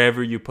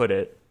 wherever you put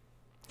it,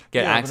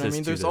 get access to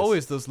this. There's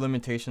always those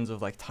limitations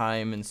of like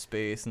time and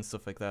space and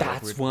stuff like that.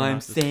 That's why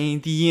I'm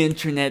saying the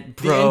internet,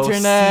 bro. The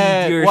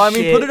internet. Well, I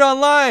mean, put it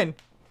online.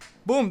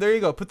 Boom, there you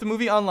go. Put the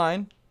movie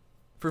online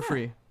for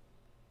free.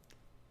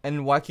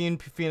 And Joaquin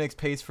Phoenix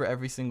pays for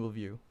every single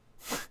view.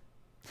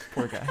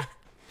 Poor guy.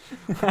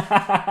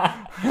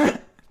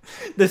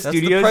 That's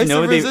studios, the price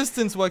of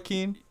resistance,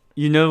 Joaquin.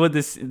 You know what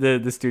the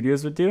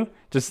studios would do?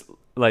 Just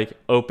like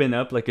open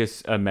up like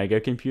a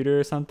mega computer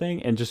or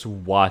something and just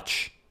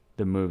watch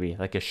the movie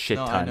like a shit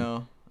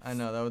ton. I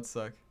know that would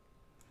suck.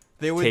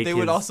 They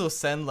would also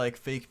send like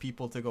fake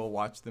people to go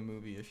watch the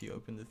movie if you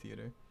opened the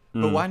theater.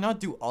 But why not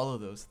do all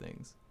of those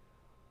things?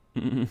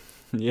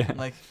 Yeah.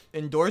 Like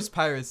endorse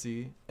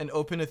piracy and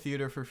open a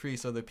theater for free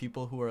so that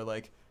people who are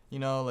like, you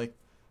know, like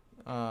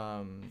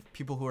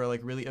people who are like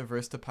really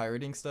averse to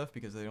pirating stuff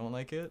because they don't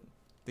like it,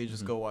 they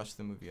just go watch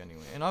the movie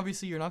anyway. And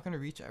obviously you're not going to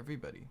reach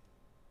everybody.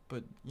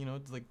 But, you know,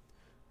 it's like,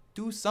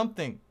 do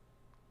something.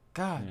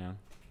 God. Yeah.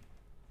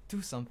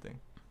 Do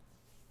something.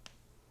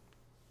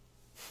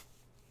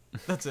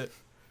 That's it.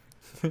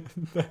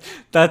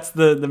 That's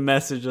the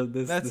message of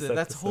this. That's this it.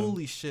 That's episode.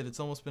 holy shit.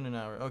 It's almost been an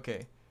hour.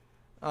 Okay.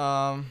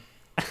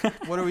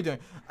 What are we doing?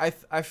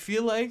 I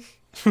feel like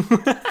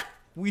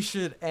we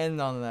should end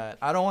on that.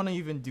 I don't want to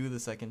even do the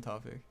second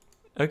topic.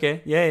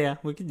 Okay. Yeah.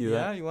 We can do that.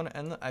 Yeah, you want to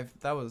end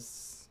that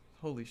was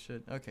holy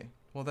shit. Okay.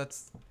 Well,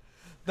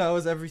 that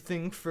was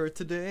everything for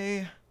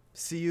today.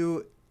 See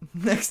you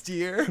next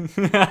year.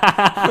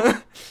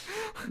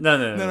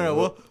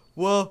 No.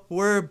 Well,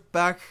 we're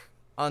back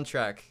on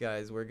track,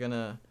 guys. We're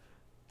gonna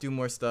do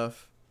more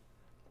stuff.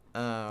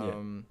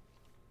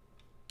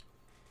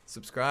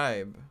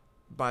 Subscribe.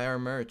 Buy our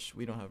merch.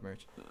 We don't have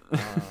merch.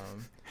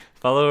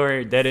 Follow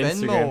our dead Venmo.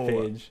 Instagram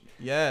page.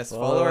 Yes,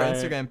 follow our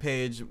Instagram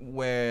page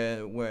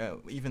where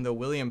even though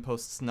William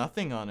posts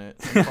nothing on it,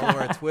 and follow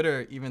our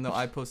Twitter even though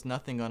I post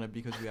nothing on it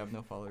because we have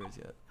no followers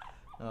yet.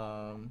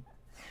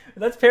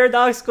 That's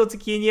paradoxical,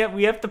 Taquinia.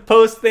 We have to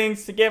post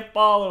things to get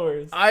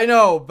followers. I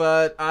know,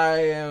 but I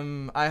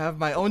have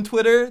my own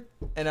Twitter,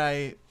 and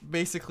I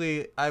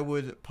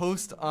would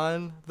post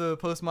on the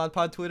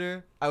PostModPod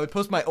Twitter. I would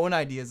post my own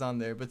ideas on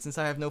there, but since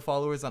I have no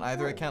followers on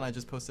either account, I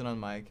just post it on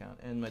my account,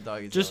 and my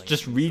dog is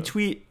just me,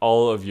 retweet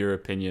all of your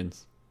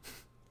opinions.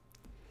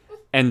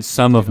 And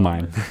some of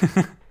mine.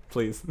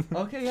 Please.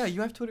 Okay, yeah, you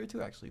have Twitter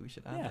too, actually. We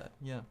should add that.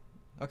 Yeah.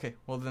 Okay,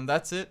 well then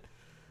that's it.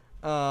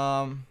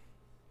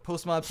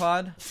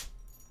 PostModPod.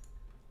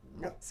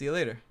 See you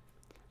later.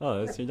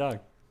 Oh, that's your dog.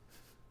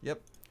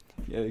 Yep.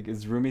 Yeah,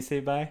 does Rumi say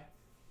bye?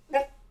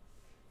 Rumi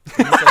said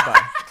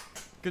bye.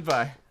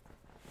 Goodbye.